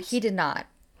up her ass? he did not.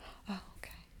 Oh,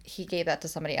 okay. He gave that to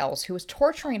somebody else who was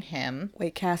torturing him.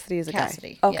 Wait, Cassidy is a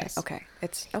Cassidy, guy. Okay, yes. okay.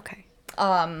 It's okay.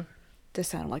 This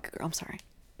sounded like a girl. I'm sorry.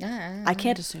 Uh, I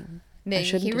can't assume. No, I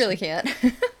shouldn't he really assume.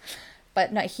 can't.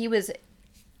 But no, he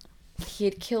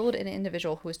had killed an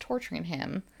individual who was torturing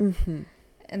him. Mm-hmm.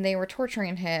 And they were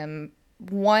torturing him,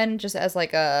 one, just as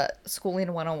like a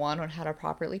schooling 101 on how to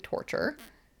properly torture,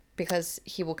 because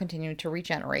he will continue to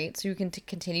regenerate. So you can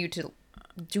continue to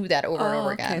do that over and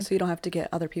over again. Okay, so you don't have to get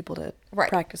other people to Right.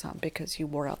 practice on because you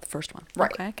wore out the first one.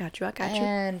 Right. Okay, I got you.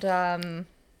 And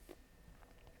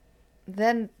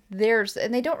then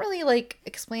and they don't really like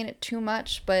explain it too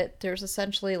much, but there's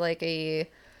essentially like a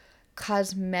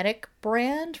cosmetic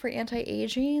brand for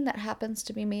anti-aging that happens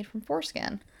to be made from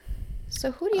foreskin.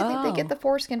 So who do you think they get Oh. the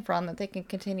foreskin from that they can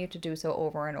continue to do so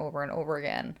over and over and over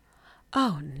again?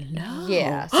 Oh no.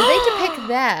 Yeah, so they depict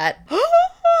that,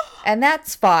 and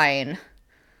that's fine.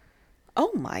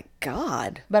 Oh my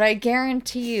God. But I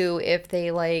guarantee you, if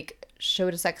they like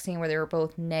showed a sex scene where they were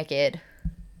both naked,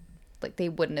 like they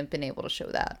wouldn't have been able to show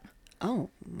that. Oh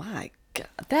my God.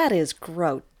 That is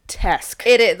grotesque.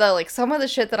 It is like some of the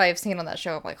shit that I've seen on that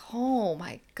show. I'm like, oh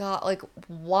my God, like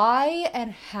why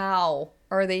and how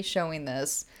are they showing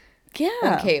this? Yeah.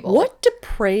 On cable. What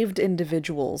depraved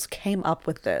individuals came up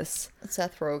with this?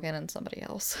 Seth Rogen and somebody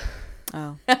else.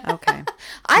 Oh, okay.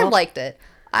 I liked it.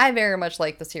 I very much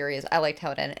liked the series. I liked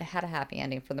how it ended. It had a happy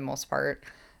ending for the most part.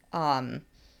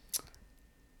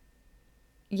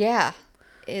 Yeah,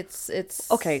 it's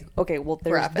Okay, well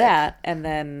there's graphic. that, and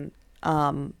then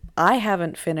I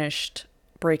haven't finished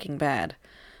Breaking Bad,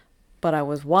 but I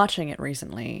was watching it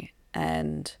recently,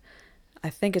 and I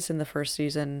think it's in the first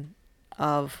season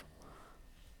of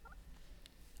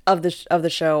the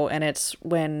show, and it's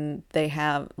when they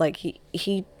have like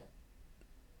he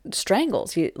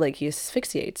strangles, he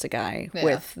asphyxiates a guy Yeah.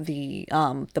 with the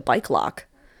bike lock,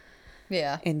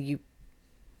 Yeah. and you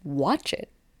watch it,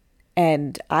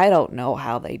 and I don't know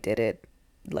how they did it,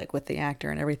 like with the actor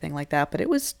and everything like that, but it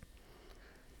was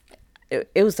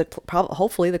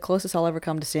hopefully the closest I'll ever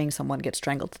come to seeing someone get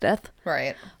strangled to death.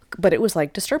 Right. But it was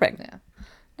like disturbing. Yeah.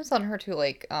 I saw her too,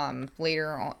 like,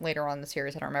 later on in the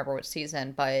series, I don't remember which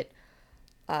season, but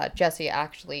Jesse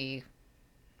actually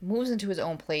moves into his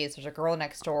own place. There's a girl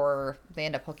next door. They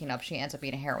end up hooking up. She ends up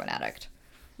being a heroin addict.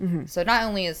 Mm-hmm. So not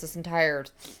only is this entire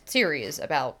series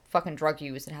about fucking drug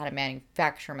use and how to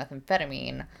manufacture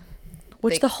methamphetamine,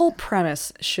 Which they the whole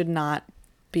premise should not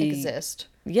be exist.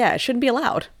 Yeah, it shouldn't be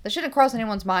allowed. That shouldn't cross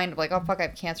anyone's mind of like, oh fuck, I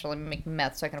have cancer, let me make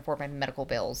meth so I can afford my medical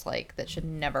bills. Like, that should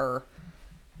never.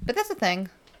 But that's the thing.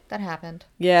 That happened.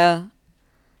 Yeah.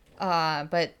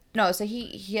 But no, so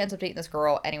he ends up dating this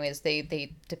girl. Anyways,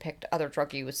 they depict other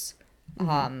drug use.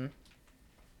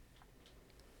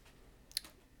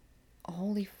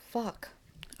 Holy fuck.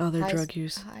 Other Heis- drug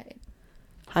use. Hei-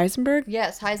 Heisenberg?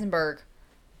 Yes, Heisenberg.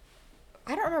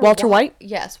 I don't remember. Walter White?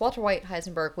 Yes, Walter White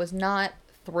Heisenberg was not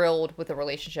thrilled with the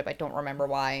relationship. I don't remember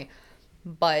why.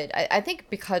 But I think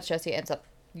because Jesse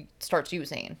starts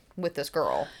using with this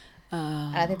girl.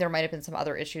 And I think there might have been some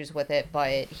other issues with it,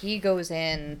 but he goes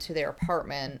into their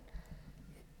apartment.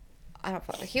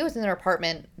 He was in their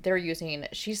apartment. They're using.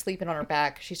 She's sleeping on her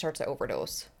back. She starts to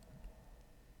overdose.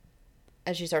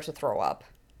 And she starts to throw up.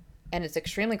 And it's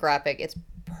extremely graphic. It's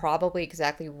probably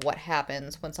exactly what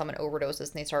happens when someone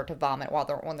overdoses and they start to vomit while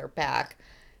they're on their back.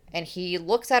 And he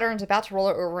looks at her and is about to roll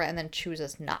her over and then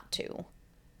chooses not to.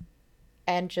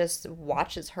 And just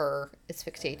watches her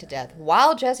asphyxiate to death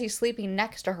while Jesse's sleeping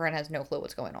next to her and has no clue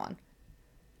what's going on.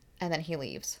 And then he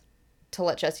leaves to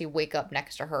let Jesse wake up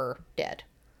next to her dead.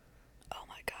 Oh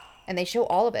my God. And they show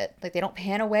all of it. Like, they don't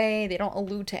pan away. They don't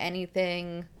allude to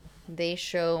anything. They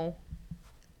show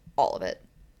all of it.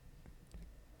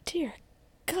 Dear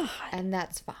God. And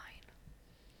that's fine.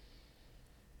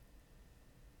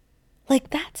 Like,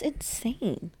 that's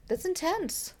insane. That's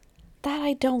intense. That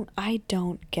I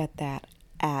don't get that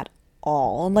at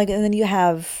all. And like, and then you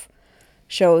have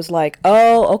shows like,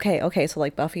 oh, okay, so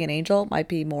like Buffy and Angel might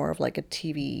be more of like a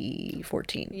TV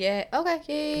 14. Yeah.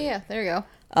 Okay. Yeah. There you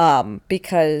go.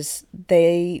 Because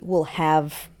they will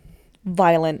have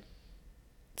violent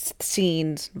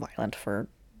scenes, violent for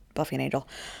Buffy and Angel,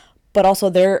 but also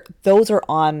those are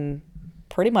on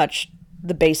pretty much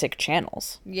the basic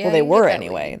channels. Yeah, Well, they you were get that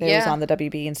anyway. lead. They was Yeah. on the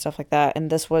WB and stuff like that, and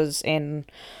this was in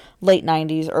late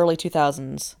 90s, early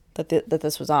 2000s that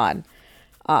this was on.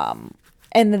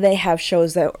 And then they have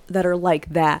shows that are like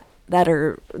that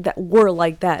were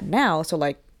like that now. So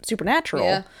like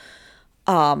Supernatural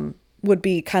Yeah. would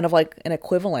be kind of like an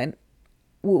equivalent.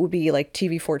 Would be like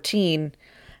TV 14,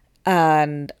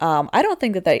 and I don't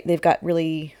think that they've got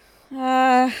really.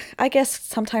 I guess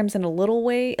sometimes in a little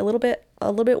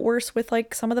bit worse with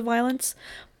like some of the violence,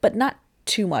 but not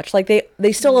too much. Like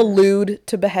they still allude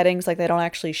to beheadings, like they don't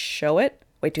actually show it.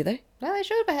 Wait, do they? Well, they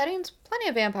showed beheadings. Plenty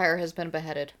of vampire has been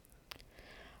beheaded.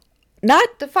 Not.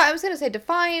 I was gonna say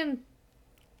define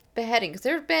beheadings.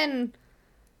 There's been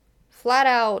flat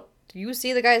out. You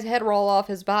see the guy's head roll off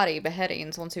his body.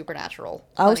 Beheadings on Supernatural.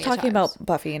 I was Plenty of talking times. about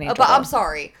Buffy and Angel. But I'm though.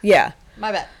 sorry. Yeah.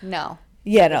 My bad. No.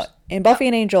 Yeah, no. In Buffy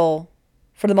and Angel,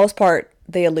 for the most part,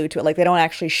 they allude to it. Like, they don't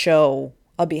actually show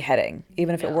a beheading,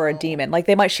 even if it were a No. demon. Like,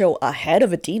 they might show a head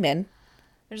of a demon.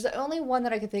 There's the only one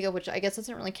that I could think of, which I guess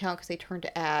doesn't really count because they turned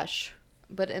to ash.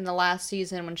 But in the last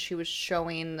season, when she was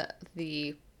showing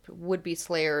the would-be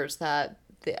slayers that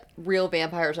the real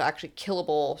vampires are actually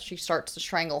killable, she starts to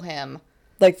strangle him.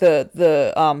 Like the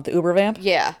Uber vamp.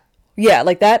 Yeah. Yeah,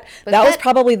 like that. But That was that-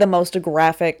 probably the most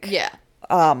graphic. Yeah.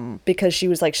 Because she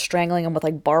was like strangling him with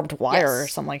like barbed wire or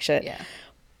Yes. something like shit. Yeah.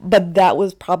 But that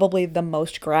was probably the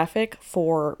most graphic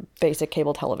for basic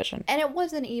cable television. And it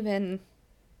wasn't even...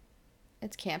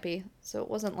 It's campy. So it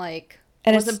wasn't like...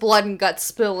 And it it's- wasn't blood and guts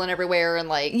spilling everywhere and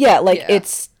like... Yeah, like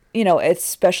it's it's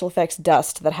special effects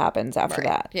dust that happens after Right.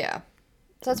 that. Yeah.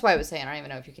 So that's why I was saying I don't even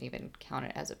know if you can even count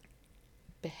it as a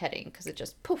beheading because it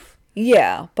just poof.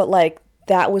 Yeah, but like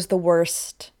that was the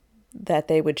worst that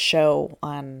they would show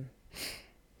on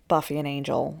Buffy and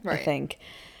Angel, I Right. think.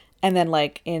 And then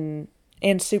like in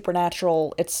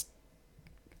Supernatural, it's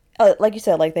like you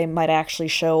said, like they might actually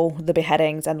show the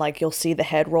beheadings and like you'll see the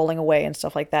head rolling away and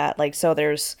stuff like that. Like so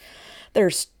there's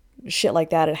shit like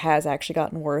that. It has actually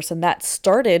gotten worse, and that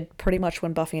started pretty much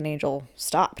when Buffy and Angel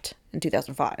stopped in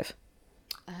 2005.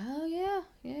 Oh yeah.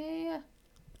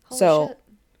 Holy So shit.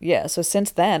 yeah, so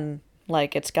since then,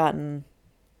 like it's gotten,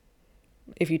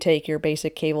 if you take your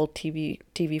basic cable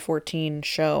TV 14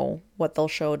 show, what they'll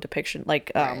show depiction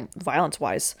like Right. violence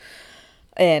wise,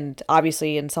 and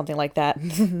obviously in something like that,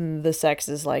 the sex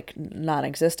is like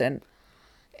non-existent.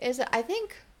 I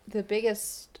think the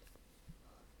biggest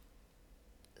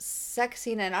sex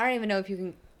scene, and I don't even know if you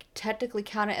can technically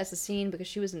count it as a scene because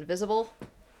she was invisible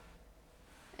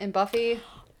in Buffy.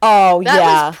 Oh That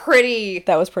yeah, was pretty.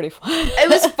 that was pretty fun. It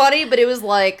was funny, but it was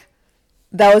like,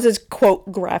 That was as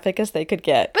quote graphic as they could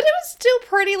get. but it was still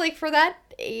pretty like for that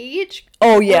age.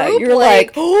 Oh yeah, group, you're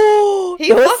like, oh, he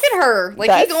fucking her. Like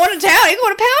he that's- going to town. He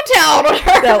going to Pound Town on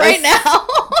her That right was-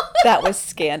 now. that was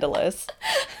scandalous.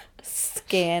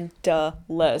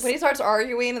 Scandalous. When he starts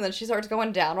arguing and then she starts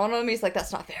going down on him, he's like,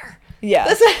 "That's not fair." Yeah,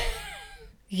 That's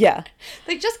yeah.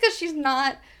 like just because she's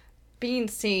not being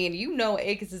seen, you know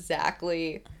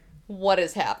exactly what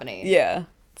is happening. Yeah.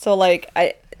 So like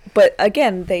but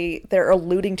again, they're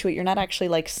alluding to it. You're not actually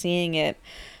like seeing it,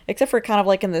 except for kind of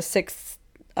like in the sixth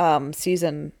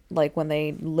season, like when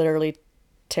they literally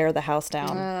tear the house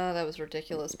down. That was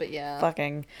ridiculous, but yeah.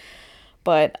 Fucking.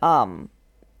 But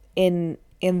in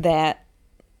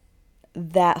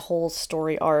that whole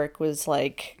story arc was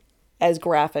like as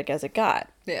graphic as it got,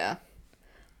 Yeah.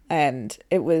 and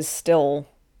it was still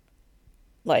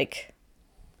like,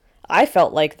 I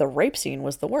felt like the rape scene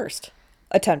was the worst.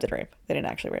 Attempted rape. They didn't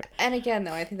actually rape. And again,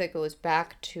 though, I think that goes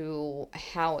back to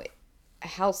how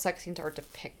sex scenes are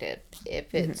depicted.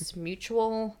 If it's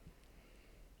mutual,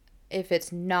 if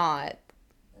it's not,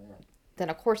 then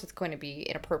of course it's going to be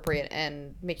inappropriate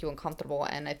and make you uncomfortable.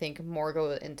 And I think more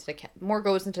goes into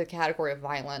the category of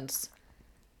violence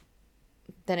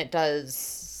than it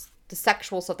does the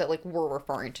sexual stuff that like we're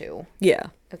referring to. Yeah.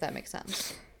 If that makes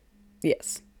sense.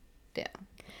 Yes. Yeah.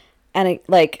 And it,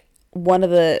 like one of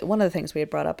the things we had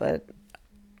brought up when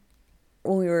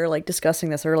we were like discussing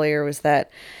this earlier was that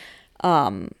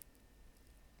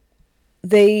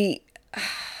they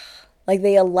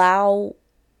allow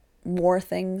more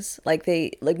things, like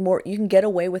they like more, you can get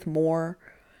away with more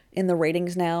in the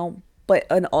ratings now, but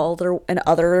in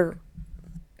other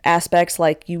aspects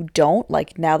like you don't,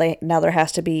 like now there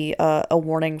has to be a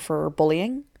warning for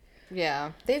bullying.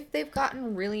 Yeah, they've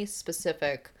gotten really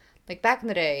specific. Like back in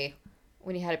the day,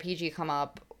 when you had a PG come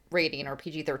up rating or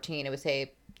PG-13, it would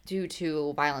say due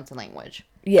to violence and language.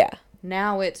 Yeah.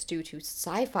 Now it's due to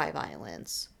sci-fi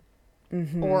violence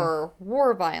or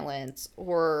war violence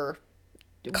or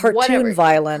Cartoon whatever.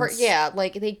 violence. Yeah,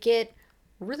 like they get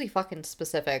really fucking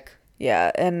specific.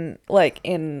 Yeah, and like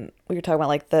in we were talking about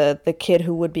like the kid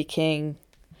who would be king,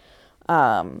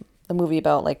 the movie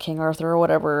about like King Arthur or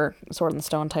whatever, Sword in the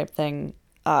Stone type thing.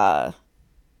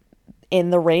 In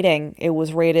the rating, it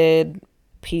was rated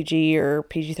PG or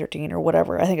PG-13 or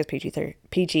whatever. I think it's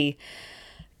PG.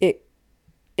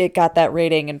 It got that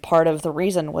rating, and part of the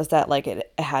reason was that like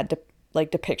it had like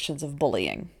depictions of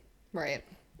bullying, Right.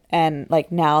 and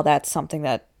like now that's something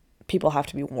that people have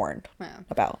to be warned Yeah.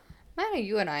 about. I know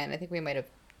you and I think we might have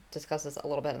discussed this a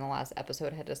little bit in the last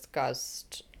episode, had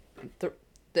discussed the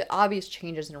obvious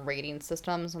changes in rating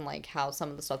systems and like how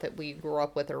some of the stuff that we grew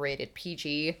up with are rated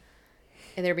PG,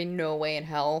 and there'd be no way in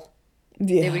hell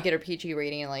Yeah. they would get a PG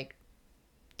rating like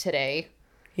today.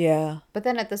 Yeah. But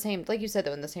then at the same, like you said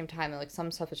though, in the same time, like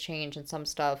some stuff has changed and some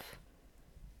stuff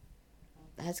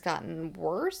has gotten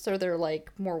worse, or they're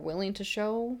like more willing to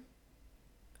show.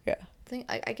 Yeah.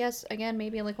 I guess again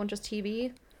maybe like on just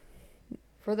TV.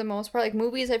 For the most part, like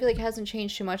movies, I feel like hasn't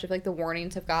changed too much. I feel like the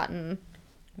warnings have gotten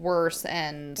worse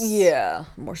and Yeah,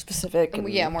 more specific. And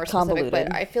yeah, more convoluted.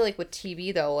 specific. But I feel like with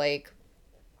TV though, like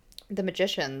The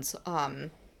Magicians, you know,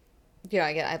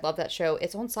 again, I love that show.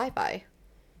 It's on Sci-Fi.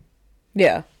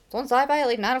 Yeah. It's on Sci-Fi at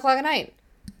like 9 o'clock at night.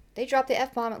 They drop the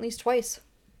F-bomb at least twice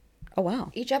Oh wow.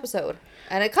 each episode,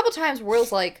 and a couple times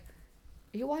Will's like,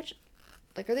 "Are you watch?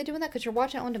 Like, are they doing that because you're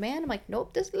watching it on demand?" I'm like,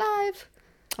 "Nope, this live."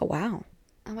 Oh wow.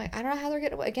 I'm like, I don't know how they're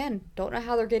getting again. Don't know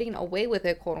how they're getting away with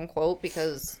it, quote unquote,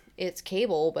 because it's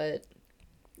cable. But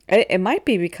It might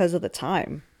be because of the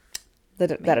time that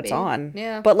it's Maybe. on.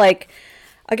 Yeah. But like,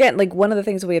 again, like one of the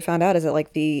things that we had found out is that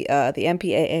like the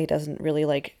MPAA doesn't really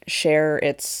like share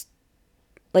its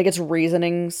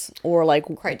reasonings or like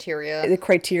criteria. the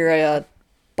criteria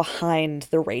behind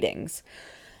the ratings.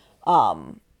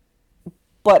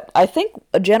 But I think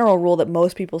a general rule that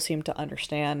most people seem to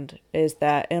understand is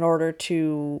that in order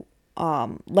to,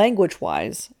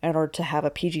 language-wise, in order to have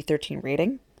a PG-13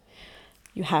 rating,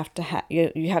 you have to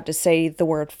you have to say the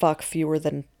word fuck fewer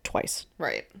than twice.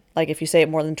 Right. Like if you say it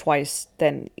more than twice,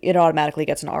 then it automatically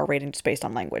gets an R rating just based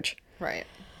on language. Right.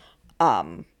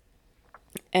 And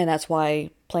that's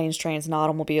why Planes, Trains, and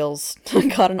Automobiles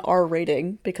got an R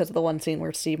rating, because of the one scene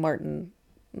where Steve Martin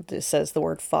says the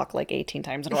word fuck like 18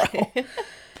 times in a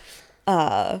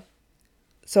row.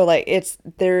 So like it's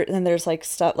there, and there's like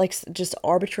stuff like just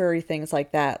arbitrary things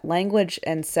like that. Language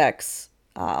and sex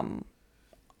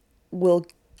will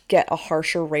get a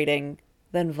harsher rating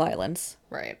than violence,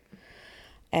 Right.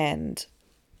 and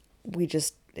it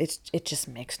just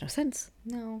makes no sense.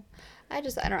 No, I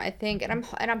don't know. I think, and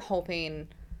I'm hoping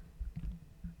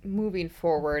moving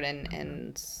forward,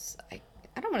 and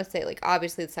I don't want to say like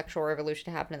obviously the sexual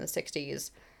revolution happened in the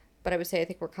 60s, but I would say I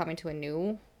think we're coming to a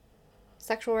new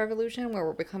sexual revolution where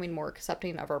we're becoming more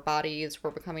accepting of our bodies.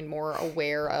 We're becoming more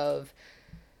aware of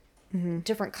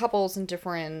different couples and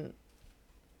different.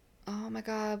 Oh my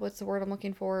God, what's the word I'm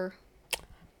looking for?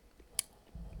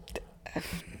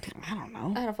 I don't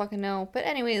know. I don't fucking know. But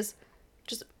anyways,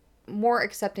 just more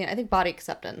accepting. I think body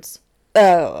acceptance.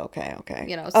 Oh, okay.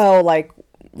 You know, Oh,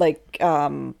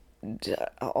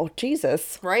 oh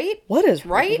Jesus. right? What is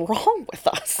Right? wrong with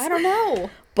us? I don't know.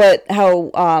 But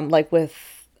how like with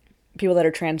people that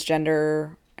are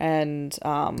transgender and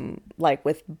like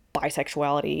with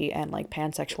bisexuality and like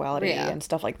pansexuality Yeah. and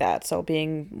stuff like that. So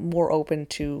being more open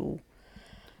to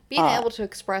Being able to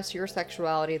express your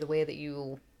sexuality the way that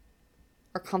you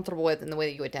are comfortable with and the way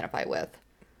that you identify with.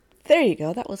 There you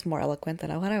go. That was more eloquent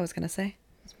than what I was going to say.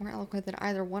 It's more eloquent than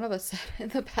either one of us said in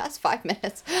the past 5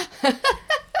 minutes.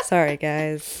 Sorry,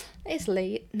 guys. It's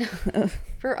late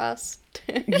for us.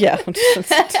 Yeah.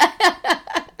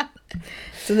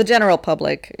 To the general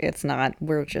public, it's not.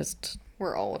 We're just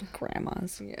We're old.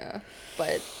 grandmas. Yeah.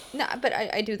 But no, but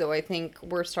I do though. I think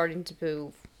we're starting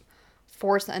to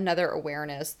force another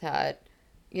awareness that,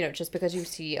 you know, just because you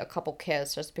see a couple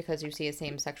kiss, just because you see a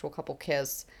same-sexual couple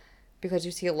kiss, because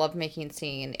you see a lovemaking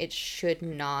scene, it should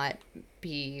not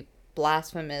be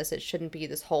blasphemous. It shouldn't be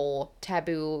this whole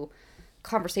taboo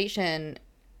conversation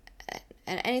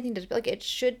and anything to like. It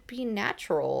should be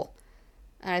natural,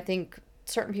 and I think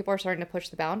certain people are starting to push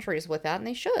the boundaries with that, and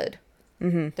they should.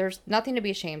 Mm-hmm. There's nothing to be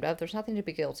ashamed of. There's nothing to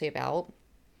be guilty about.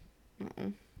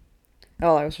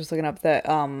 Oh, I was just looking up that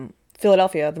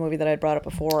Philadelphia, the movie that I brought up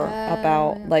before,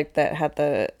 about yeah. like that had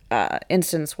the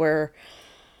instance where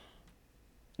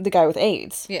the guy with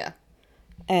AIDS, Yeah.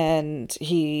 and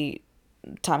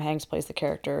Tom Hanks plays the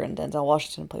character and Denzel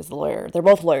Washington plays the lawyer. They're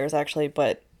both lawyers actually,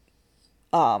 but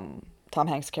Tom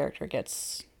Hanks' character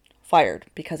gets fired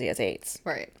because he has AIDS.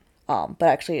 Right. But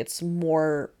actually it's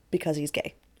more because he's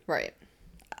gay. Right.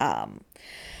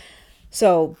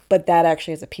 So, but that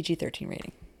actually is a PG-13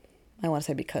 rating. I want to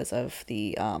say because of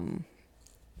the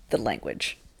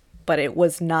language. But it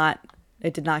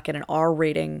did not get an R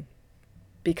rating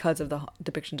because of the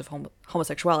depictions of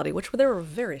homosexuality, which there were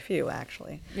very few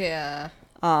actually. Yeah.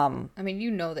 I mean, you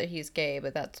know that he's gay,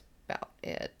 but that's about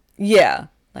it. Yeah,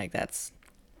 like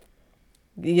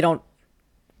you don't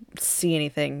see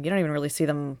anything. You don't even really see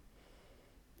them.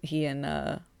 He and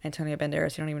Antonio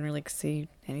Banderas, you don't even really see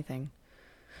anything.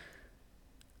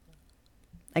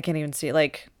 I can't even see,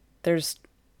 like, I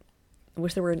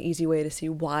wish there were an easy way to see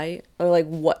why, or like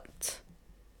what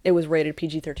it was rated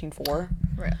PG-13 for.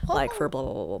 Right. Like for blah,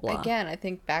 blah, blah, blah, blah. Again, I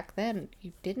think back then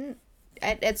you didn't,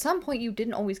 at some point you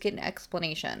didn't always get an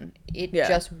explanation. It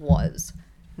just was.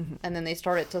 Mm-hmm. And then they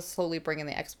started to slowly bring in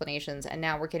the explanations, and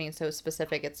now we're getting so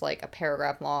specific it's like a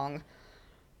paragraph long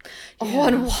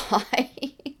on why.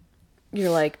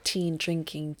 You're like teen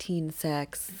drinking, teen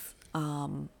sex,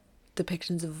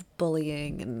 depictions of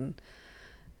bullying,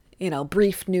 and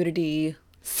brief nudity,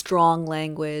 strong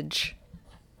language.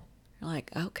 You're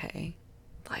like, okay,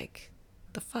 like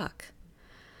the fuck.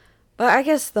 But I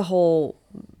guess the whole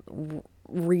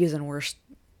reason we're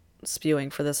spewing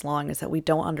for this long is that we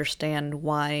don't understand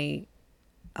why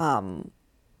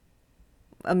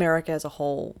America as a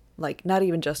whole, like not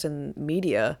even just in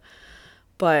media,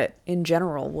 but in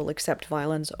general, will accept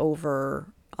violence over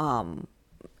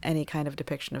any kind of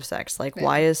depiction of sex. Like,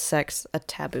 why is sex a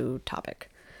taboo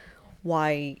topic?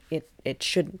 Why it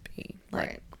shouldn't be.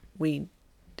 Like,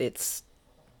 it's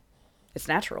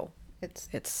natural. It's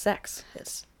sex.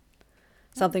 It's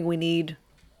something we need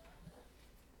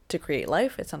to create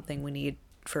life. It's something we need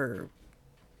for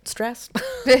stress.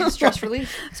 Stress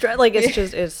relief. Like, it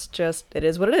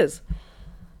is what it is.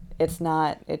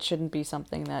 It shouldn't be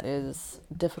something that is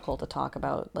difficult to talk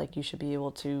about. Like, you should be able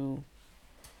to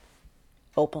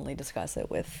openly discuss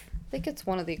it with. I think it's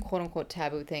one of the quote unquote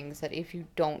taboo things that if you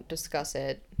don't discuss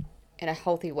it in a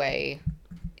healthy way,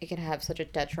 it can have such a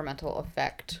detrimental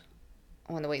effect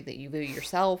on the way that you view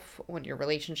yourself, on your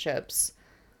relationships.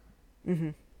 Mm-hmm.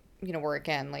 Where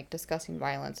again, like discussing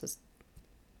violence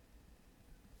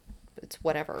it's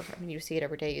whatever. I mean, you see it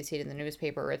every day. You see it in the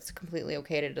newspaper. It's completely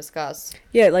okay to discuss.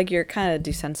 Yeah, like you're kind of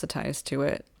desensitized to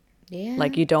it. Yeah.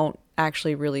 Like you don't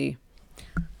actually really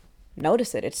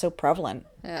notice it. It's so prevalent.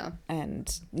 Yeah.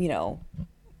 And,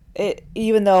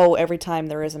 even though every time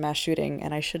there is a mass shooting,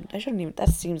 and I shouldn't even, that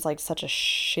seems like such a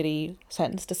shitty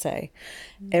sentence to say.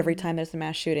 Every time there's a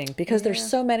mass shooting, because there's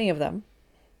so many of them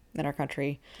in our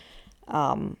country.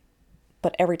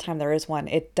 But every time there is one,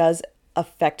 it does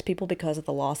affect people because of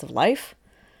the loss of life.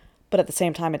 But at the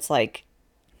same time, it's like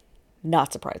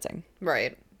not surprising.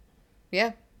 Right.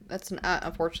 Yeah. That's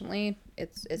unfortunately,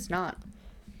 it's not.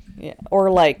 Yeah.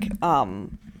 Or like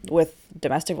with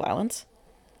domestic violence,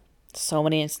 so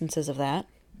many instances of that,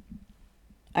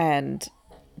 and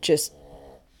just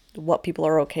what people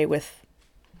are okay with.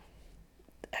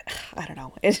 I don't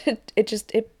know.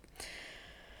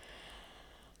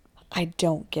 I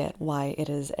don't get why it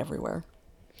is everywhere.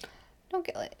 Don't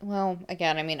get it. Well,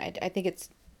 again, I mean, I think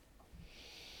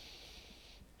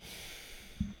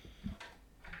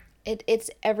it's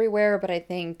everywhere, but I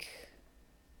think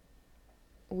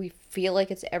we feel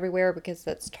like it's everywhere because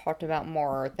that's talked about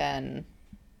more than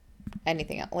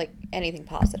anything else, like anything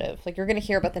positive. Like you're going to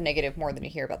hear about the negative more than you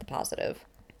hear about the positive,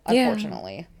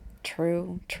 unfortunately. Yeah.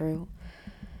 True.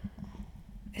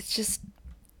 It's just,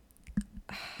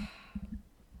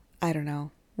 I don't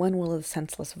know. When will the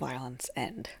senseless violence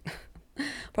end?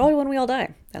 Probably when we all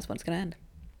die. That's when it's going to end.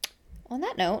 On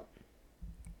that note.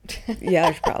 Yeah,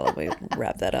 I should probably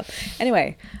wrap that up.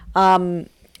 Anyway,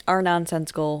 our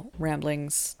nonsensical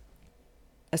ramblings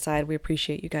aside, we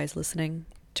appreciate you guys listening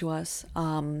to us.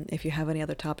 If you have any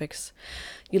other topics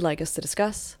you'd like us to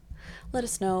discuss, let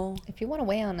us know. If you want to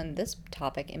weigh on this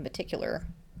topic in particular.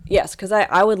 Yes, because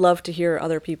I would love to hear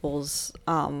other people's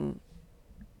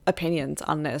opinions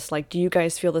on this. Like, do you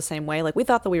guys feel the same way? Like, we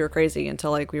thought that we were crazy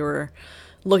until like we were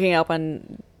looking up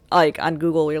on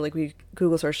Google. We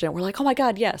Google searched it and we're like, oh my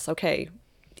god, yes, okay,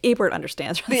 Ebert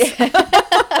understands.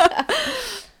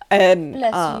 And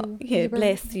bless you, Ebert.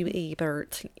 Bless you,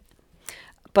 Ebert.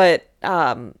 But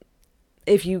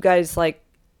if you guys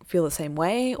feel the same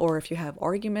way, or if you have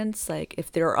arguments, like if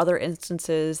there are other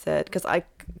instances that, because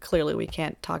clearly we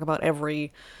can't talk about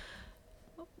every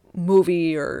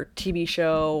movie or TV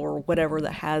show or whatever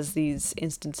that has these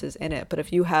instances in it, but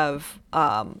if you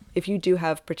do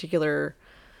have particular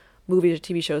movies or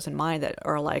TV shows in mind that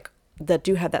are like, that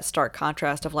do have that stark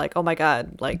contrast of like, oh my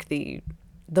God, like the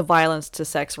violence to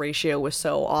sex ratio was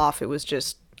so off, it was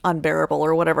just unbearable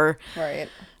or whatever. Right.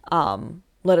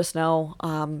 Let us know.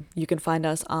 You can find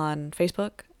us on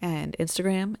Facebook and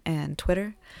Instagram and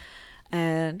Twitter.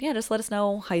 And yeah, just let us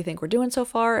know how you think we're doing so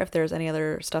far. If there's any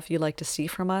other stuff you'd like to see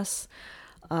from us.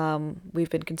 We've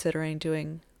been considering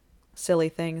doing silly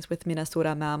things with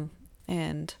Minasura Ma'am.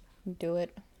 And Do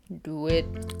it. do it.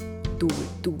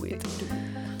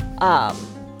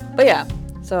 But yeah,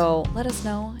 so let us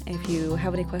know if you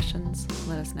have any questions.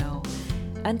 Let us know.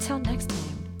 Until next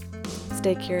time,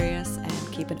 stay curious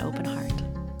and keep an open heart.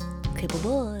 Okay,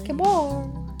 bye-bye. Come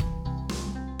on.